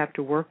going to have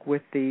to work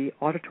with the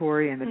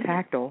auditory and the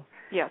tactile.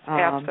 Yes,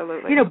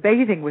 absolutely.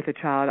 Bathing with a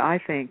child, I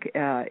think,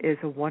 is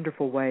a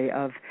wonderful way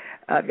of,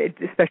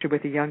 especially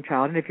with a young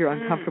child. And if you're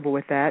uncomfortable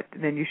with that,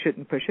 then you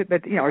shouldn't push it.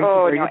 But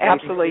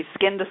absolutely,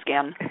 skin to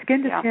skin.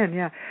 Skin to skin,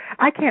 yeah.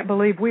 I can't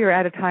believe we are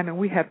at a time, and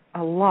we have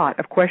a lot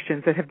of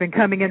questions that have been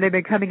coming in. They've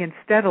been coming in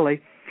steadily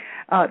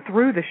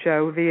through the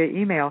show via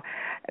email.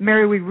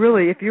 Mary, we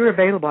really, if you're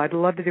available, I'd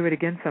love to do it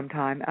again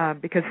sometime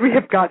because we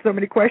have got so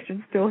many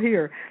questions still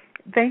here.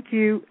 Thank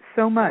you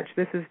so much.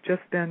 This has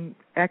just been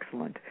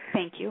excellent.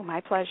 Thank you.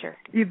 My pleasure.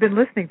 You've been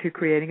listening to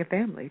Creating a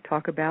Family,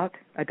 talk about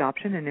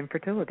adoption and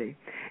infertility.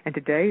 And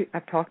today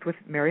I've talked with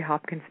Mary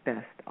Hopkins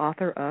Best,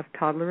 author of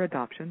Toddler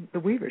Adoption, The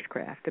Weaver's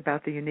Craft,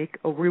 about the unique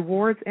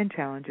rewards and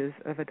challenges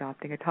of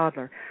adopting a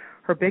toddler.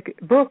 Her big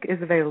book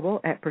is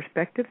available at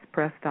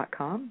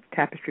perspectivespress.com,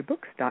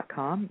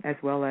 tapestrybooks.com, as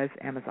well as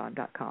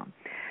amazon.com,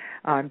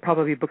 and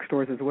probably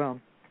bookstores as well.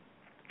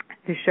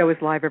 This show is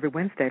live every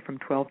Wednesday from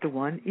 12 to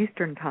 1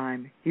 Eastern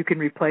Time. You can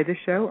replay the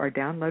show or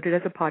download it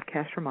as a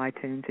podcast from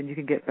iTunes, and you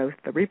can get both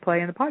the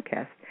replay and the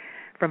podcast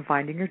from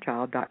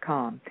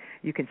findingyourchild.com.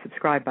 You can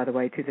subscribe, by the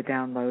way, to the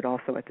download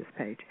also at this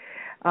page.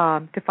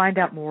 To find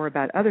out more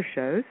about other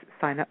shows,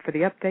 sign up for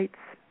the updates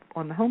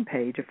on the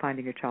homepage of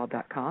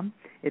findingyourchild.com.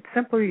 It's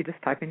simpler. You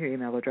just type in your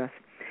email address.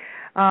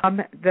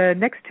 The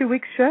next 2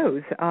 weeks'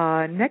 shows,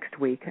 next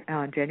week,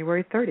 on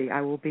January 30,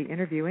 I will be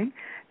interviewing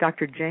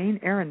Dr. Jane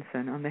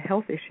Aronson on the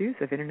health issues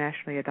of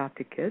internationally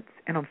adopted kids.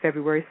 And on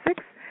February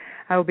 6th,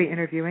 I will be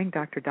interviewing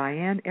Dr.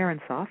 Diane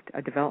Aronsoft,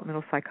 a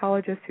developmental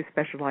psychologist who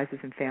specializes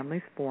in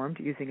families formed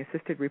using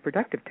assisted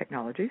reproductive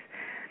technologies.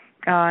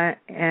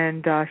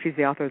 And she's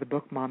the author of the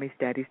book, Mommies,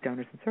 Daddies,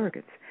 Donors, and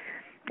Surrogates.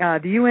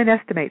 The UN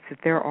estimates that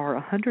there are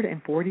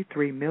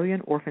 143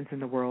 million orphans in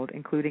the world,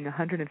 including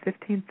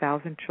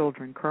 115,000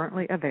 children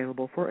currently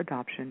available for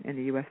adoption in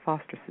the U.S.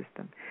 foster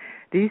system.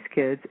 These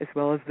kids, as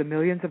well as the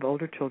millions of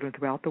older children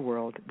throughout the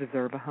world,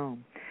 deserve a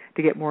home.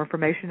 To get more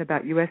information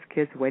about U.S.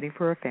 kids waiting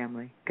for a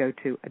family, go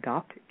to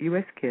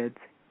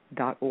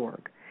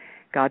adoptuskids.org.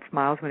 God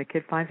smiles when a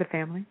kid finds a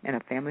family, and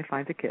a family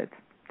finds a kid.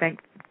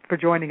 Thanks for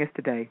joining us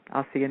today.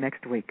 I'll see you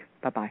next week.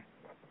 Bye-bye.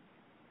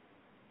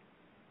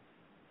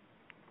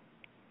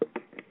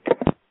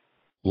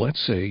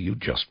 Let's say you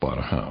just bought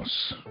a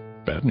house.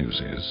 Bad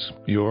news is,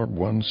 you're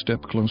one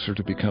step closer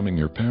to becoming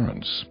your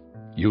parents.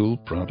 You'll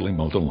proudly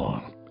mow the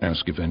lawn.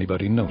 Ask if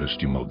anybody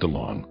noticed you mowed the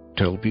lawn.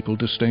 Tell people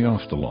to stay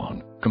off the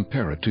lawn.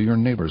 Compare it to your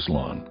neighbor's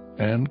lawn.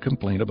 And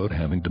complain about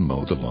having to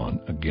mow the lawn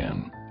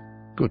again.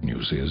 Good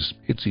news is,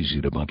 it's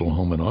easy to bundle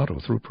home and auto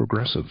through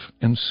Progressive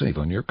and save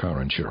on your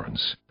car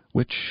insurance,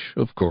 which,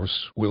 of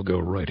course, will go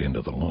right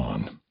into the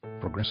lawn.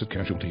 Progressive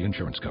Casualty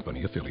Insurance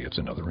Company, affiliates,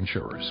 and other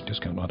insurers.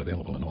 Discount not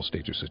available in all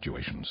states or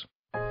situations.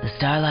 The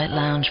Starlight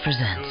Lounge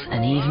presents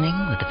An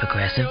Evening with the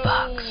Progressive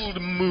Box. Old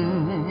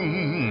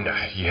moon,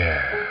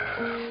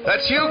 yeah.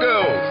 That's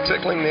Hugo,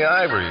 tickling the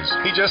ivories.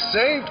 He just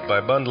saved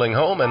by bundling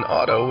home and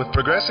auto with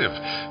Progressive.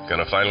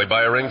 Gonna finally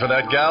buy a ring for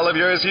that gal of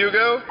yours,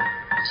 Hugo?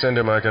 Send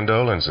her my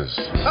condolences.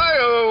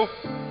 Hi-oh!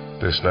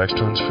 This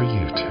next one's for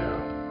you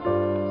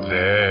two.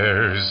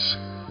 There's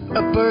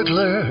a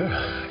burglar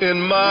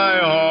in my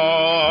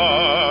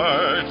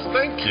heart.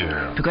 Thank you.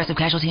 Progressive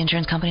Casualty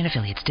Insurance Company and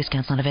affiliates.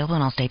 Discounts not available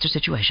in all states or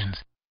situations.